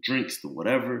 the drinks, the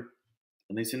whatever,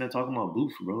 and they sitting there talking about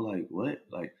booth, bro. Like what?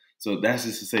 Like so that's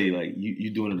just to say, like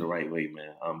you doing it the right way,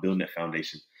 man. Building that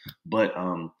foundation. But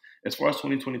as far as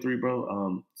 2023,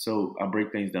 bro, so I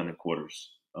break things down in quarters.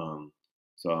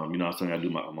 So I was telling you I do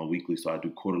my weekly, so I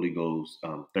do quarterly goals.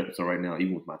 So right now,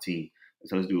 even with my team,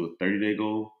 so let's do a 30-day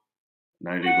goal,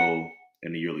 90-day goal,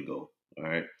 and a yearly goal. All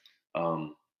right.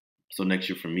 So next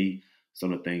year for me,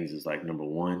 some of the things is like number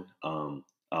one,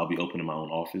 I'll be opening my own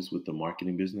office with the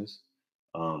marketing business.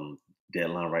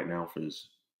 Deadline right now for is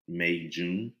May,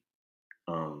 June,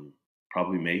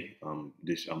 probably May. I'm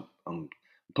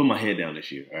putting my head down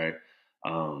this year. All right.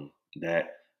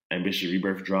 That Ambitious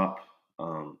Rebirth drop.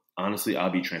 Honestly, I'll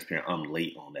be transparent. I'm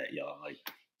late on that, y'all. Like,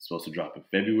 it's supposed to drop in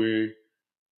February.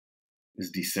 It's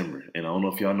December, and I don't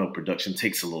know if y'all know production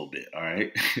takes a little bit. All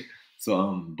right.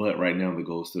 So, but right now the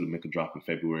goal is still to make a drop in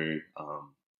February.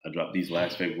 I dropped these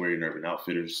last February in Urban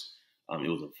Outfitters. It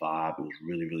was a vibe. It was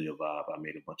really, really a vibe. I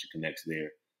made a bunch of connects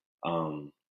there.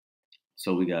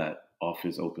 So we got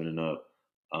office opening up.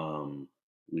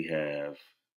 We have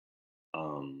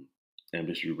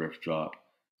Ambitious Rebirth drop.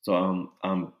 So I'm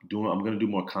gonna do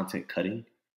more content cutting.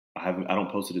 I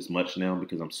don't post it as much now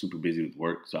because I'm super busy with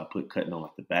work. So I put cutting on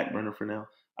like the back burner for now.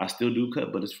 I still do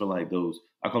cut, but it's for like those,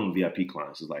 I call them VIP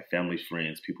clients. It's like family,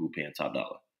 friends, people who paying top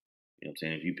dollar. You know what I'm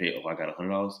saying? If you pay, I got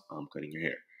 $100, I'm cutting your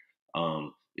hair.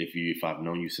 If I've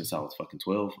known you since I was fucking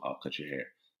 12, I'll cut your hair.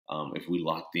 If we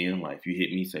locked in, like if you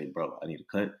hit me, say, bro, I need a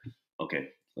cut.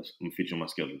 Okay, let me fit you on my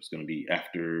schedule. It's gonna be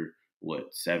after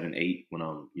what 7, 8 when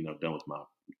I'm done with my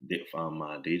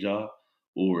day job,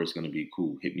 or it's gonna be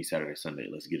cool. Hit me Saturday, Sunday.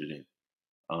 Let's get it in.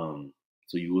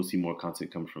 So you will see more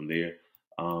content coming from there.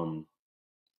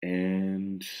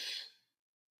 And I'm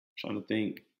trying to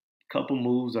think, couple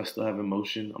moves I still have in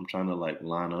motion. I'm trying to like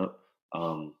line up.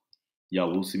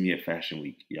 Y'all will see me at Fashion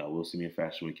Week. Y'all will see me at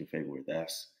Fashion Week in February.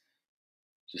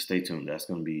 Just stay tuned. It's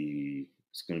gonna be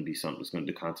something.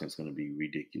 The content's gonna be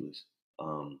ridiculous.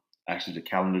 Actually, the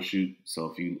calendar shoot.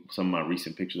 So some of my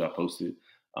recent pictures I posted,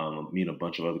 me and a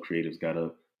bunch of other creatives got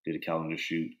up, did a calendar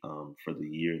shoot for the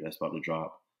year that's about to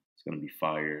drop. It's gonna be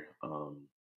fire.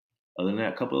 Other than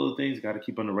that, a couple other things got to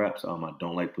keep under wraps. I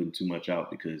don't like putting too much out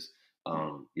because,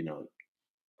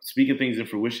 speaking things in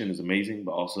fruition is amazing,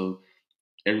 but also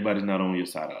everybody's not on your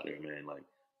side out there, man. Like,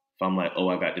 if I'm like, oh,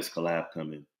 I got this collab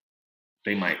coming,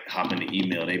 they might hop in the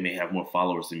email. They may have more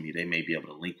followers than me. They may be able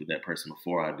to link with that person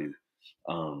before I do.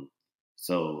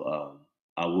 So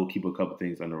I will keep a couple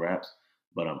things under wraps.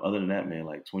 But other than that, man,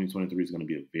 like 2023 is going to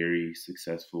be a very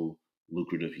successful,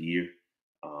 lucrative year.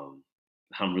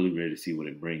 I'm really ready to see what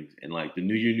it brings. And like the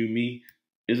new year, new me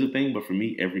is a thing, but for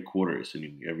me, every quarter is a new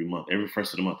me. Every month, every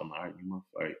first of the month, I'm like, all right, new month.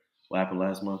 All right, what happened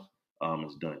last month?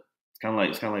 It's done. It's kind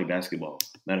of like basketball.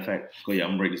 Matter of fact, I'm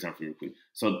gonna break this down for you real quick.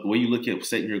 So the way you look at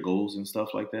setting your goals and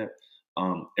stuff like that,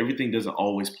 everything doesn't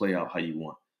always play out how you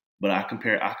want. But I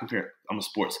compare. I'm a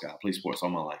sports guy. I play sports all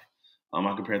my life.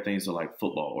 I compare things to like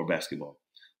football or basketball.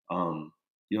 You know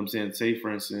what I'm saying? Say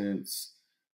for instance,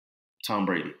 Tom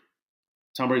Brady.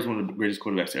 Tom Brady's one of the greatest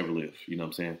quarterbacks to ever live. You know what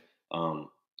I'm saying?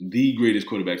 The greatest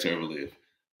quarterback to ever live.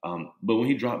 But when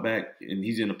he dropped back and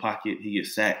he's in the pocket, he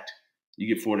gets sacked. You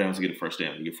get 4 downs to get a first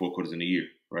down. You get 4 quarters in a year,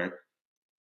 right?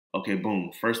 Okay,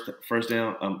 boom. First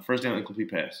down, incomplete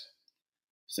pass.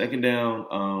 Second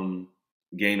down,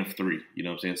 gain of 3. You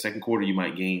know what I'm saying? Second quarter, you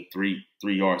might gain 3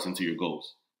 yards into your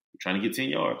goals. You're trying to get 10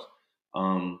 yards.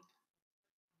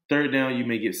 Third down, you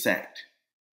may get sacked.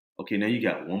 Okay, now you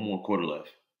got 1 more quarter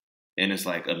left. And it's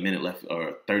like a minute left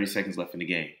or 30 seconds left in the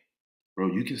game.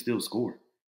 Bro, you can still score.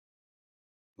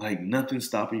 Like nothing's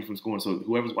stopping you from scoring. So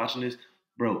whoever's watching this,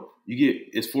 bro,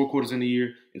 it's 4 quarters in the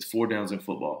year, it's 4 downs in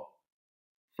football.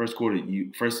 First quarter,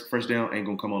 first down ain't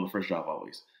gonna come on the first drive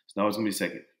always. It's always gonna be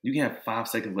second. You can have 5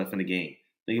 seconds left in the game.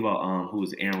 Think about who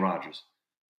was Aaron Rodgers.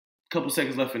 Couple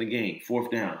seconds left in the game,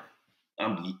 4th down.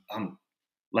 I'm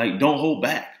like, don't hold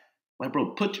back. Like,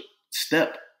 bro, put your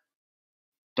step.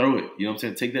 Throw it. You know what I'm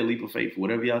saying? Take that leap of faith.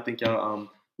 Whatever y'all think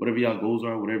whatever y'all goals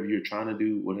are, whatever you're trying to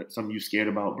do, something you're scared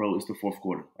about, bro, it's the 4th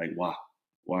quarter. Like, why?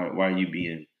 Why are you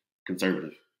being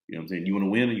conservative? You know what I'm saying? You want to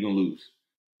win or you going to lose?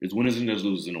 There's winners and there's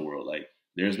losers in the world. Like,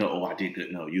 there's no, oh, I did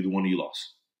good. No, you're the one who you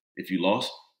lost. If you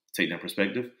lost, take that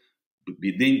perspective. But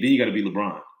then you got to be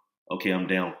LeBron. Okay, I'm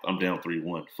down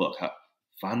 3-1. Fuck.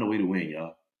 Find a way to win,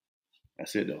 y'all.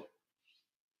 That's it, though.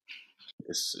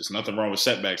 It's nothing wrong with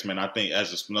setbacks, man. I think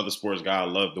as another sports guy, I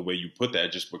love the way you put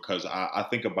that just because I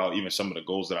think about even some of the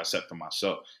goals that I set for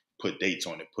myself, put dates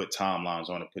on it, put timelines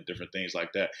on it, put different things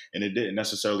like that. And it didn't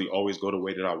necessarily always go the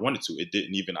way that I wanted to.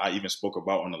 I even spoke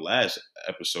about on the last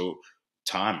episode,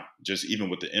 timing, just even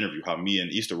with the interview, how me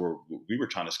and Easter we were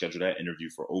trying to schedule that interview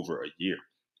for over a year.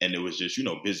 And it was just,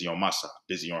 busy on my side,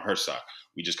 busy on her side.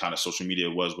 We just kind of, social media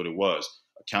was what it was.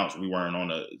 Accounts, we weren't on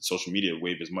a social media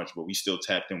wave as much, but we still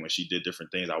tapped in when she did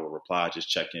different things. I would reply, just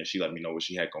check in. She let me know what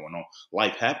she had going on.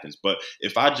 Life happens. But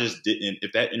if I let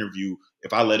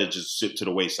it just sit to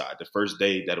the wayside, the first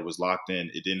day that it was locked in,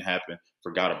 it didn't happen,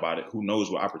 forgot about it. Who knows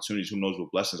what opportunities, who knows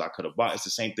what blessings I could have bought. It's the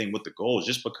same thing with the goals.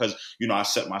 Just because, I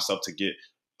set myself to get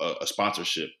a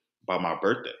sponsorship, by my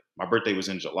birthday. My birthday was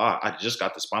in July. I just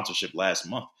got the sponsorship last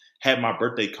month. Had my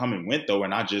birthday come and went though,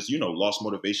 and I just, lost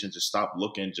motivation, just stopped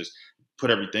looking, just put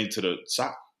everything to the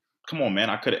side. Come on, man.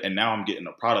 I could have, and now I'm getting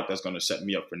a product that's going to set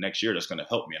me up for next year. That's going to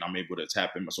help me, and I'm able to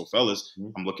tap in. So, fellas,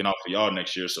 I'm looking out for y'all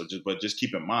next year. So, just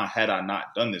keep in mind, had I not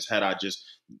done this, had I just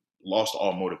lost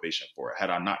all motivation for it,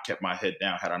 had I not kept my head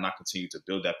down, had I not continued to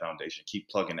build that foundation, keep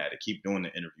plugging at it, keep doing the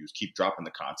interviews, keep dropping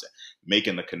the content,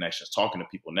 making the connections, talking to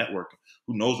people, networking,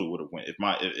 who knows what would have went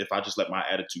if I just let my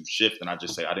attitude shift and I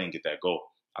just say I didn't get that goal,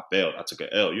 I failed, I took an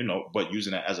L, but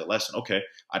using that as a lesson. Okay,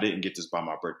 I didn't get this by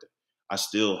my birthday. I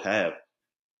still have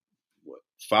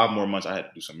 5 more months. I had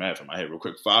to do some math in my head real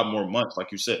quick. 5 more months,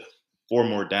 like you said, 4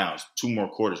 more downs, 2 more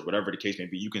quarters, whatever the case may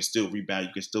be. You can still rebound.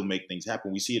 You can still make things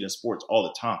happen. We see it in sports all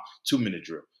the time. 2-minute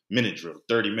drill, minute drill,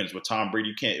 30 minutes with Tom Brady.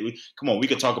 You can't. Come on, we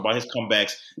could talk about his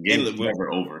comebacks. Game's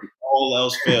never over. All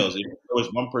else fails. If there was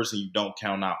one person you don't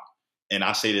count out, and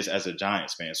I say this as a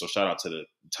Giants fan, so shout out to the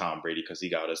Tom Brady because he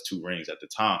got us 2 rings at the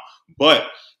time. But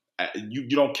you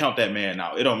don't count that man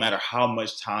out. It don't matter how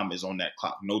much time is on that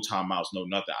clock. No timeouts, no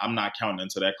nothing. I'm not counting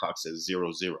until that clock says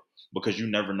 0-0 because you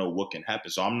never know what can happen.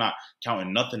 So I'm not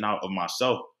counting nothing out of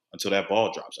myself until that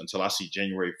ball drops, until I see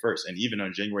January 1st. And even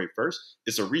on January 1st,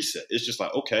 it's a reset. It's just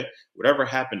like, okay, whatever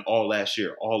happened all last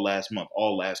year, all last month,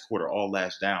 all last quarter, all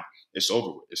last down, it's over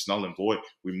with. It's null and void.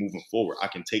 We're moving forward. I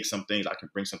can take some things, I can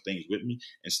bring some things with me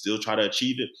and still try to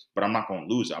achieve it, but I'm not going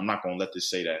to lose it. I'm not going to let this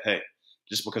say that, hey,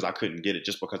 just because I couldn't get it,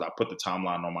 just because I put the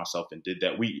timeline on myself and did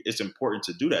that. It's important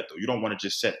to do that, though. You don't want to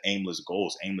just set aimless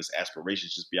goals, aimless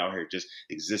aspirations, just be out here, just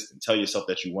exist and tell yourself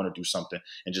that you want to do something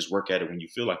and just work at it when you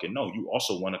feel like it. No, you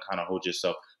also want to kind of hold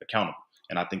yourself accountable.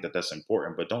 And I think that that's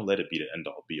important, but don't let it be the end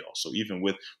all be all. So even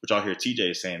with what y'all hear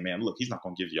Teejay is saying, man, look, he's not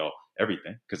going to give y'all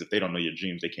everything because if they don't know your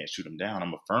dreams, they can't shoot them down.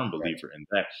 I'm a firm believer in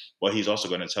that. But he's also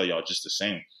going to tell y'all just the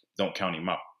same, don't count him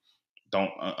out. Don't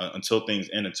until things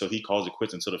end, until he calls it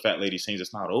quits, until the fat lady sings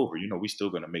it's not over. We still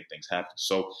going to make things happen.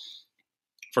 So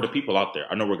for the people out there,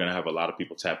 I know we're going to have a lot of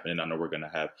people tapping in. I know we're going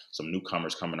to have some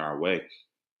newcomers coming our way.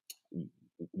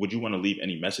 Would you want to leave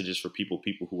any messages for people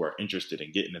who are interested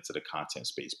in getting into the content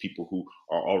space, people who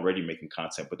are already making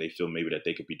content, but they feel maybe that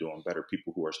they could be doing better,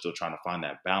 people who are still trying to find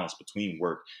that balance between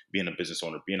work, being a business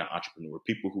owner, being an entrepreneur,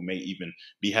 people who may even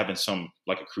be having some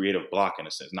like a creative block in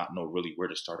a sense, not know really where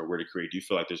to start or where to create? Do you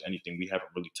feel like there's anything we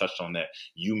haven't really touched on that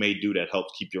you may do that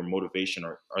helps keep your motivation,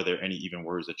 or are there any even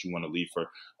words that you want to leave for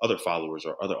other followers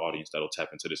or other audience that'll tap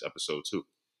into this episode too?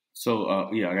 So,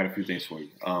 I got a few things for you.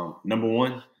 Number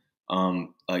one,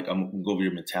 I'm gonna go over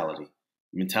your mentality.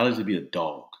 Mentality to be a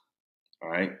dog. All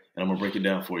right. And I'm gonna break it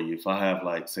down for you. If I have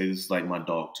say this is like my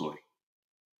dog toy.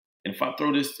 And if I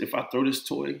throw this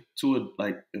toy to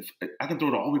if I can throw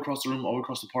it all the way across the room, all the way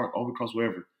across the park, all the way across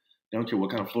wherever. They don't care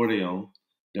what kind of floor they own.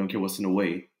 They don't care what's in the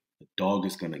way. The dog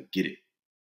is gonna get it.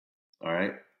 All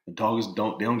right. The dogs they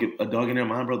don't get a dog in their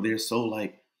mind, bro. They're so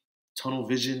tunnel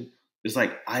vision. It's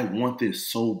I want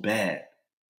this so bad.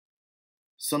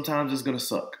 Sometimes it's gonna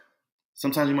suck.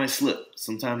 Sometimes you might slip.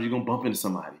 Sometimes you're gonna bump into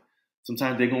somebody.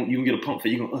 Sometimes you gonna get a pump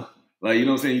fake. You gonna you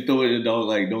know what I'm saying? You throw it at a dog,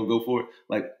 don't go for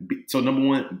it. So number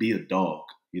one, be a dog.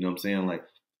 You know what I'm saying?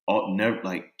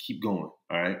 Never keep going.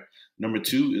 All right. Number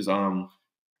two is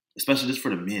especially just for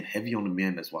the men, heavy on the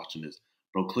men that's watching this,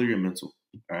 bro. Clear your mental.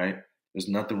 All right. There's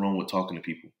nothing wrong with talking to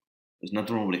people. There's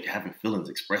nothing wrong with having feelings,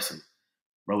 expressing.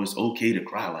 Bro, it's okay to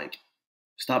cry.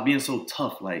 Stop being so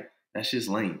tough. That's just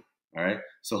lame. All right.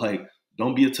 So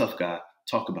don't be a tough guy.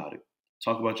 Talk about it.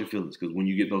 Talk about your feelings, because when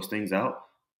you get those things out,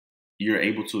 you're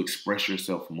able to express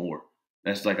yourself more.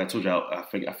 That's I told you, I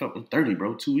felt I'm 30,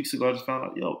 bro. 2 weeks ago, I just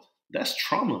found out, that's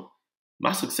trauma.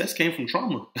 My success came from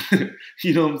trauma.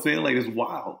 You know what I'm saying? It's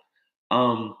wild.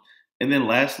 And then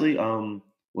lastly, 2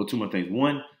 more things.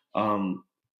 One,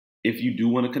 if you do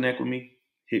want to connect with me,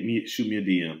 shoot me a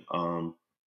DM.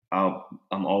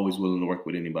 I'm always willing to work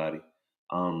with anybody.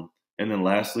 And then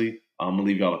lastly, I'm gonna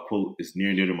leave y'all a quote. It's near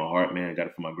and dear to my heart, man. I got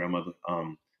it from my grandmother.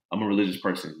 I'm a religious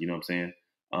person, you know what I'm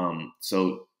saying?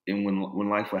 So when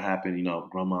life would happen,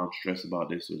 grandma, I'm stressed about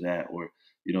this or that, or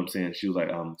you know what I'm saying? She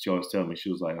was she always tell me,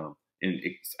 she was and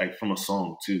it's from a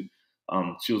song too.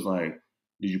 She was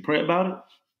did you pray about it?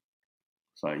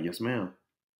 It's yes, ma'am.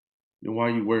 Then why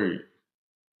are you worried?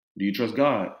 Do you trust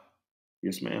God?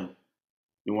 Yes, ma'am.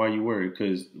 Then why are you worried?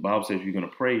 Because the Bible says if you're gonna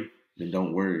pray, then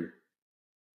don't worry.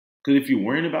 Because if you're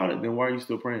worrying about it, then why are you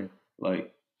still praying?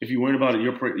 If you're worrying about it,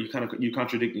 you're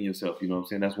contradicting yourself. You know what I'm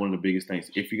saying? That's one of the biggest things.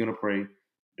 If you're gonna pray,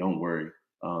 don't worry.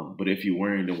 But if you're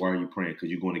worrying, then why are you praying? Because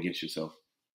you're going against yourself.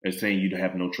 It's saying you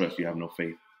have no trust, you have no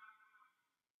faith.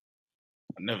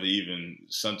 I never even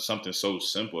something so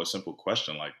simple, a simple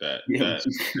question like that Yeah,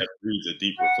 that breeds a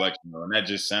deep reflection, and that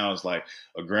just sounds like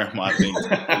a grandma thing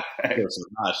to do. So,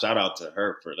 nah, shout out to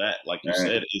her for that. Like you right.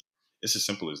 said, it's as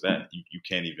simple as that. You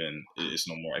can't even. It's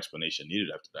no more explanation needed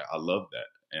after that. I love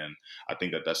that, and I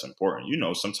think that that's important.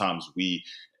 Sometimes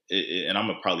and I'm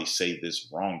gonna probably say this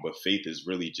wrong, but faith is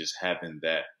really just having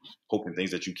that hope in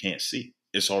things that you can't see.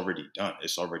 It's already done.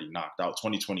 It's already knocked out.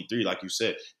 2023, like you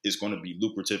said, is going to be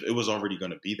lucrative. It was already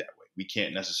going to be that way. We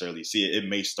can't necessarily see it. It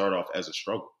may start off as a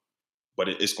struggle, but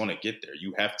it's going to get there.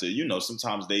 You have to,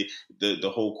 sometimes the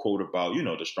whole quote about,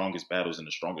 the strongest battles and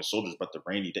the strongest soldiers, but the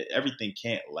rainy day, everything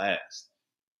can't last.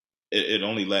 It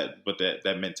only but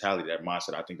that mentality, that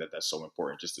mindset, I think that's so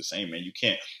important. Just the same, man. You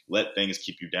can't let things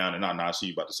keep you down. And I see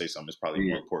you about to say something. It's probably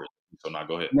more Yeah. important. So now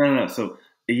go ahead. No. So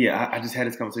yeah, I just had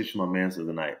this conversation with my man the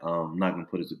other night. I'm not gonna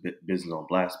put his business on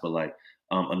blast, but like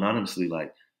anonymously,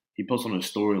 like he posted on a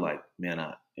story like, man,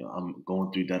 I'm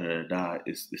going through da da da da.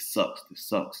 This sucks. This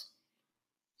sucks.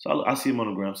 So I see him on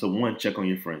the ground. So one, check on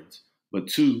your friends. But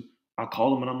two, I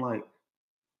call him and I'm like,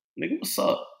 nigga, what's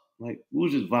up? Like we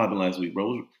was just vibing last week,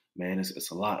 bro. Man,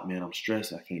 it's a lot, man. I'm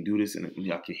stressed. I can't do this, and I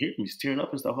can hear him. He's tearing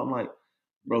up and stuff. I'm like,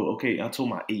 bro, okay. I told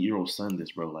my 8-year-old son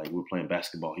this, bro. Like we're playing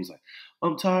basketball. He's like,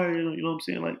 I'm tired. You know what I'm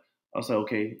saying? Like I was like,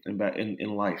 okay. And back in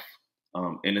life,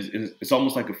 and it's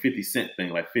almost like a 50 Cent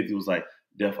thing. Like 50 was like,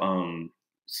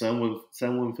 sun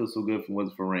wouldn't feel so good if it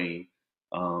wasn't for rain.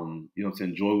 You know what I'm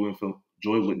saying? Joy wouldn't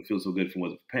feel so good if it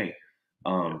wasn't for pain.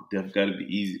 Yeah. Death got to be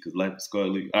easy because life is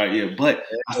scarlet. All right, yeah. But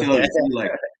I feel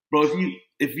like, bro,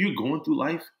 if you're going through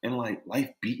life and like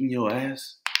life beating your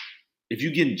ass, if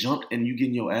you getting jumped and you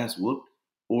getting your ass whooped,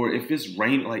 or if it's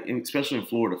rain, like especially in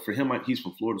Florida, for him, like, he's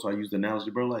from Florida, so I use the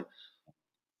analogy, bro. Like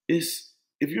it's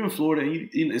if you're in Florida and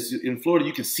in Florida,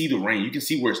 you can see the rain, you can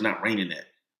see where it's not raining at.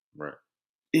 Right.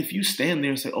 If you stand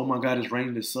there and say, "Oh my God, it's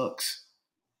raining, this sucks,"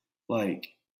 like,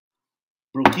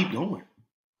 bro, keep going.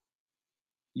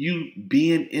 You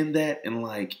being in that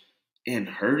and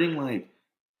hurting, like,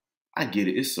 I get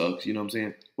it. It sucks. You know what I'm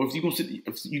saying? Or if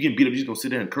you get beat up, you just gonna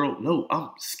sit there and curl. No, I'm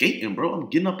skating, bro. I'm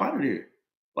getting up out of there.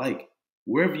 Like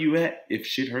wherever you at, if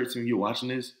shit hurts and you're watching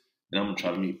this, then I'm gonna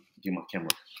try to get my camera.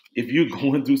 If you're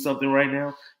going through something right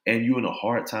now and you're in a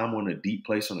hard time or in a deep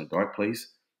place or in a dark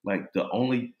place, like the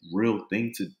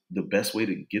best way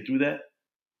to get through that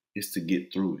is to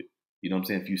get through it. You know what I'm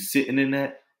saying? If you're sitting in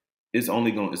that, it's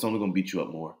only gonna beat you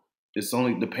up more.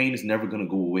 The pain is never gonna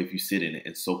go away if you sit in it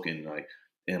and soak in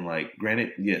like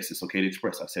granted, yes, it's okay to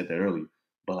express. I said that earlier.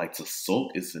 But like to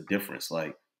soak is the difference.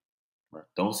 Like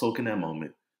don't soak in that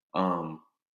moment.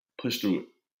 Push through it.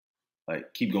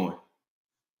 Like keep going.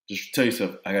 Just tell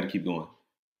yourself, I gotta keep going.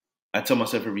 I tell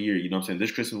myself every year, you know what I'm saying?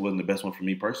 This Christmas wasn't the best one for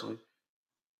me personally.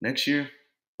 Next year,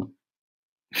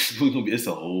 it's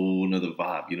a whole nother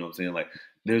vibe. You know what I'm saying? Like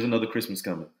there's another Christmas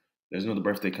coming. There's another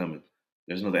birthday coming.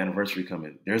 There's another anniversary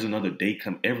coming. There's another day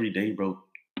come every day, bro.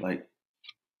 Like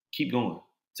keep going.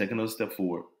 Take another step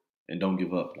forward and don't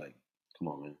give up. Like, come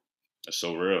on, man. It's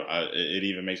so real. It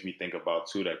even makes me think about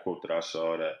too that quote that I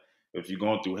saw, that if you're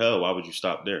going through hell, why would you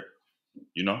stop there?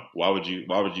 Why would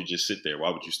you just sit there?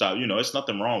 Why would you stop? It's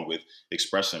nothing wrong with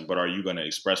expressing, but are you going to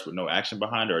express with no action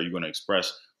behind it? Or are you going to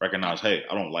recognize, hey,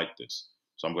 I don't like this,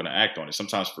 so I'm going to act on it?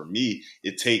 Sometimes for me,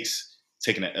 it takes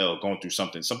taking an L, going through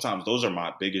something. Sometimes those are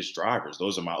my biggest drivers.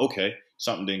 Those are okay,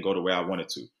 something didn't go the way I wanted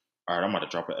to. All right, I'm about to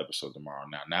drop an episode tomorrow.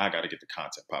 Now I got to get the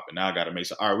content popping. Now I got to make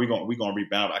some. All right, we're gonna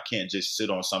rebound. I can't just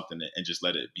sit on something and just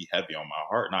let it be heavy on my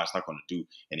heart. Nah, it's not going to do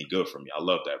any good for me. I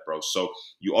love that, bro. So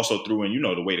you also threw in,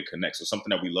 the way to connect. So something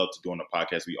that we love to do on the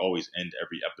podcast, we always end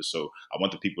every episode. I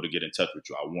want the people to get in touch with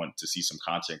you. I want to see some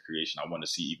content creation. I want to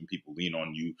see even people lean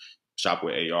on you. Shop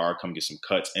with AR, come get some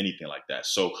cuts, anything like that.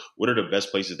 So what are the best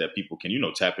places that people can,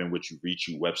 tap in with you, reach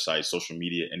you, website, social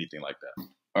media, anything like that?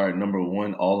 All right, number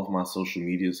one, all of my social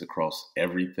medias across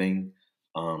everything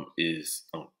is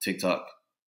TikTok,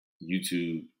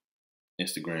 YouTube,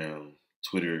 Instagram,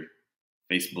 Twitter,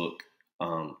 Facebook,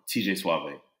 Teejay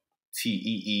Suave,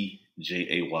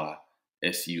 TeeJaySuave.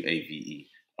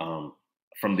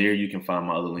 From there, you can find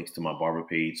my other links to my barber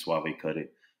page, Suave Cut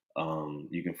It.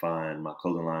 You can find my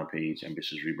clothing line page,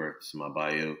 Ambitious Rebirth, it's in my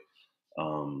bio.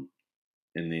 And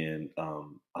then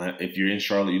if you're in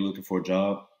Charlotte, you're looking for a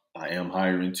job, I am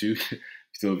hiring too.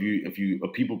 So if you a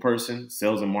people person,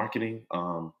 sales and marketing,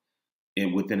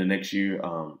 and within the next year,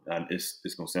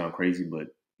 it's gonna sound crazy, but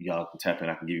y'all can tap in.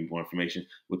 I can give you more information.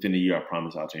 Within a year, I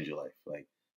promise I'll change your life. Like,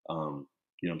 you know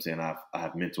what I'm saying? I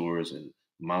have mentors, and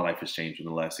my life has changed in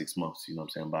the last 6 months. You know what I'm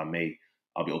saying? By May,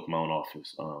 I'll be opening my own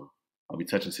office. I'll be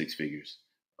touching 6 figures.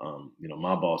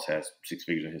 My boss has 6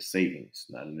 figures in his savings,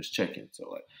 not in his checking. So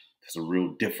like, There's a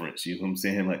real difference. You know what I'm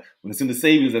saying? Like when it's in the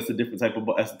savings, that's a different type of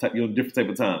different type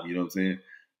of time. You know what I'm saying?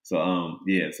 So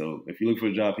yeah. So if you look for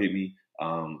a job, hit me.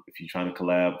 If you're trying to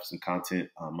collab some content,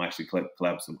 I actually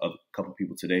collab with some other couple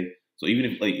people today. So even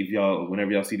if y'all,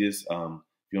 whenever y'all see this,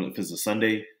 if it's a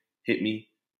Sunday, hit me.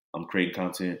 I'm creating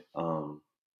content.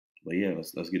 But yeah,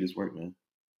 let's get this work, man.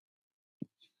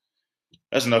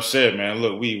 That's enough said, man.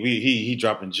 Look, he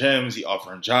dropping gems, he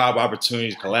offering job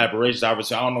opportunities, collaboration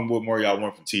opportunities. I don't know what more y'all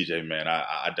want from Teejay, man.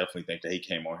 I definitely think that he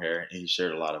came on here and he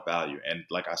shared a lot of value. And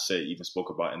like I said, even spoke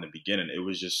about in the beginning, it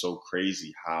was just so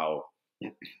crazy how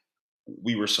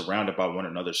we were surrounded by one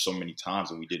another so many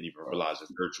times and we didn't even realize it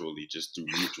virtually just through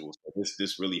mutuals.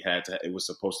 This really it was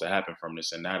supposed to happen from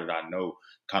this. And now that I know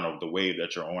kind of the wave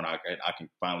that you're on, I can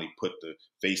finally put the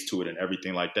face to it and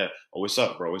everything like that. Oh, what's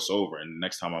up, bro? It's over. And the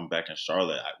next time I'm back in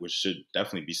Charlotte, which should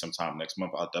definitely be sometime next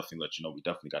month, I'll definitely let you know. We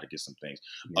definitely got to get some things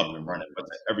up and running. But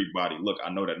to everybody, look, I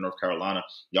know that North Carolina,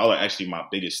 y'all are actually my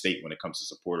biggest state when it comes to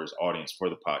supporters, audience for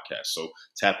the podcast. So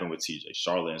tap in with Teejay,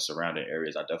 Charlotte and surrounding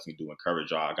areas. I definitely do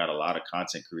encourage y'all. I got a lot of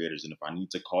content creators, and if I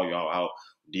need to call y'all out,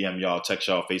 DM y'all, text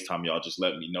y'all, FaceTime y'all, just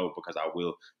let me know because I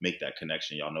will make that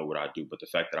connection. Y'all know what I do. But the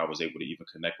fact that I was able to even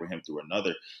connect with him through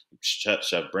another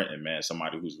Chef Brenton, man,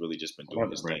 somebody who's really just been doing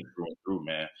this thing through and through,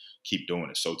 man, keep doing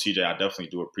it. So Teejay, I definitely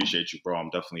do appreciate you, bro. I'm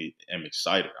definitely am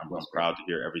excited. I'm proud to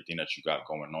hear everything that you got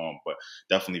going on, but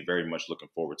definitely very much looking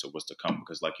forward to what's to come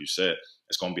because like you said,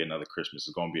 it's going to be another Christmas.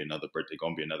 It's going to be another birthday. It's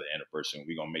going to be another anniversary. And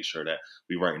we're going to make sure that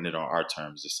we writing it on our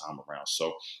terms this time around.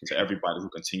 So to everybody who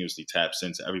continuously taps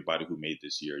in, to everybody who made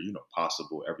this year,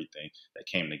 possible, everything that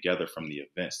came together from the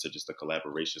events to just the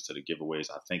collaborations to the giveaways.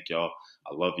 I thank y'all.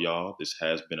 I love y'all. This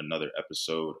has been another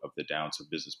episode of the Down to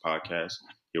Business podcast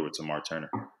here with Tamar Turner.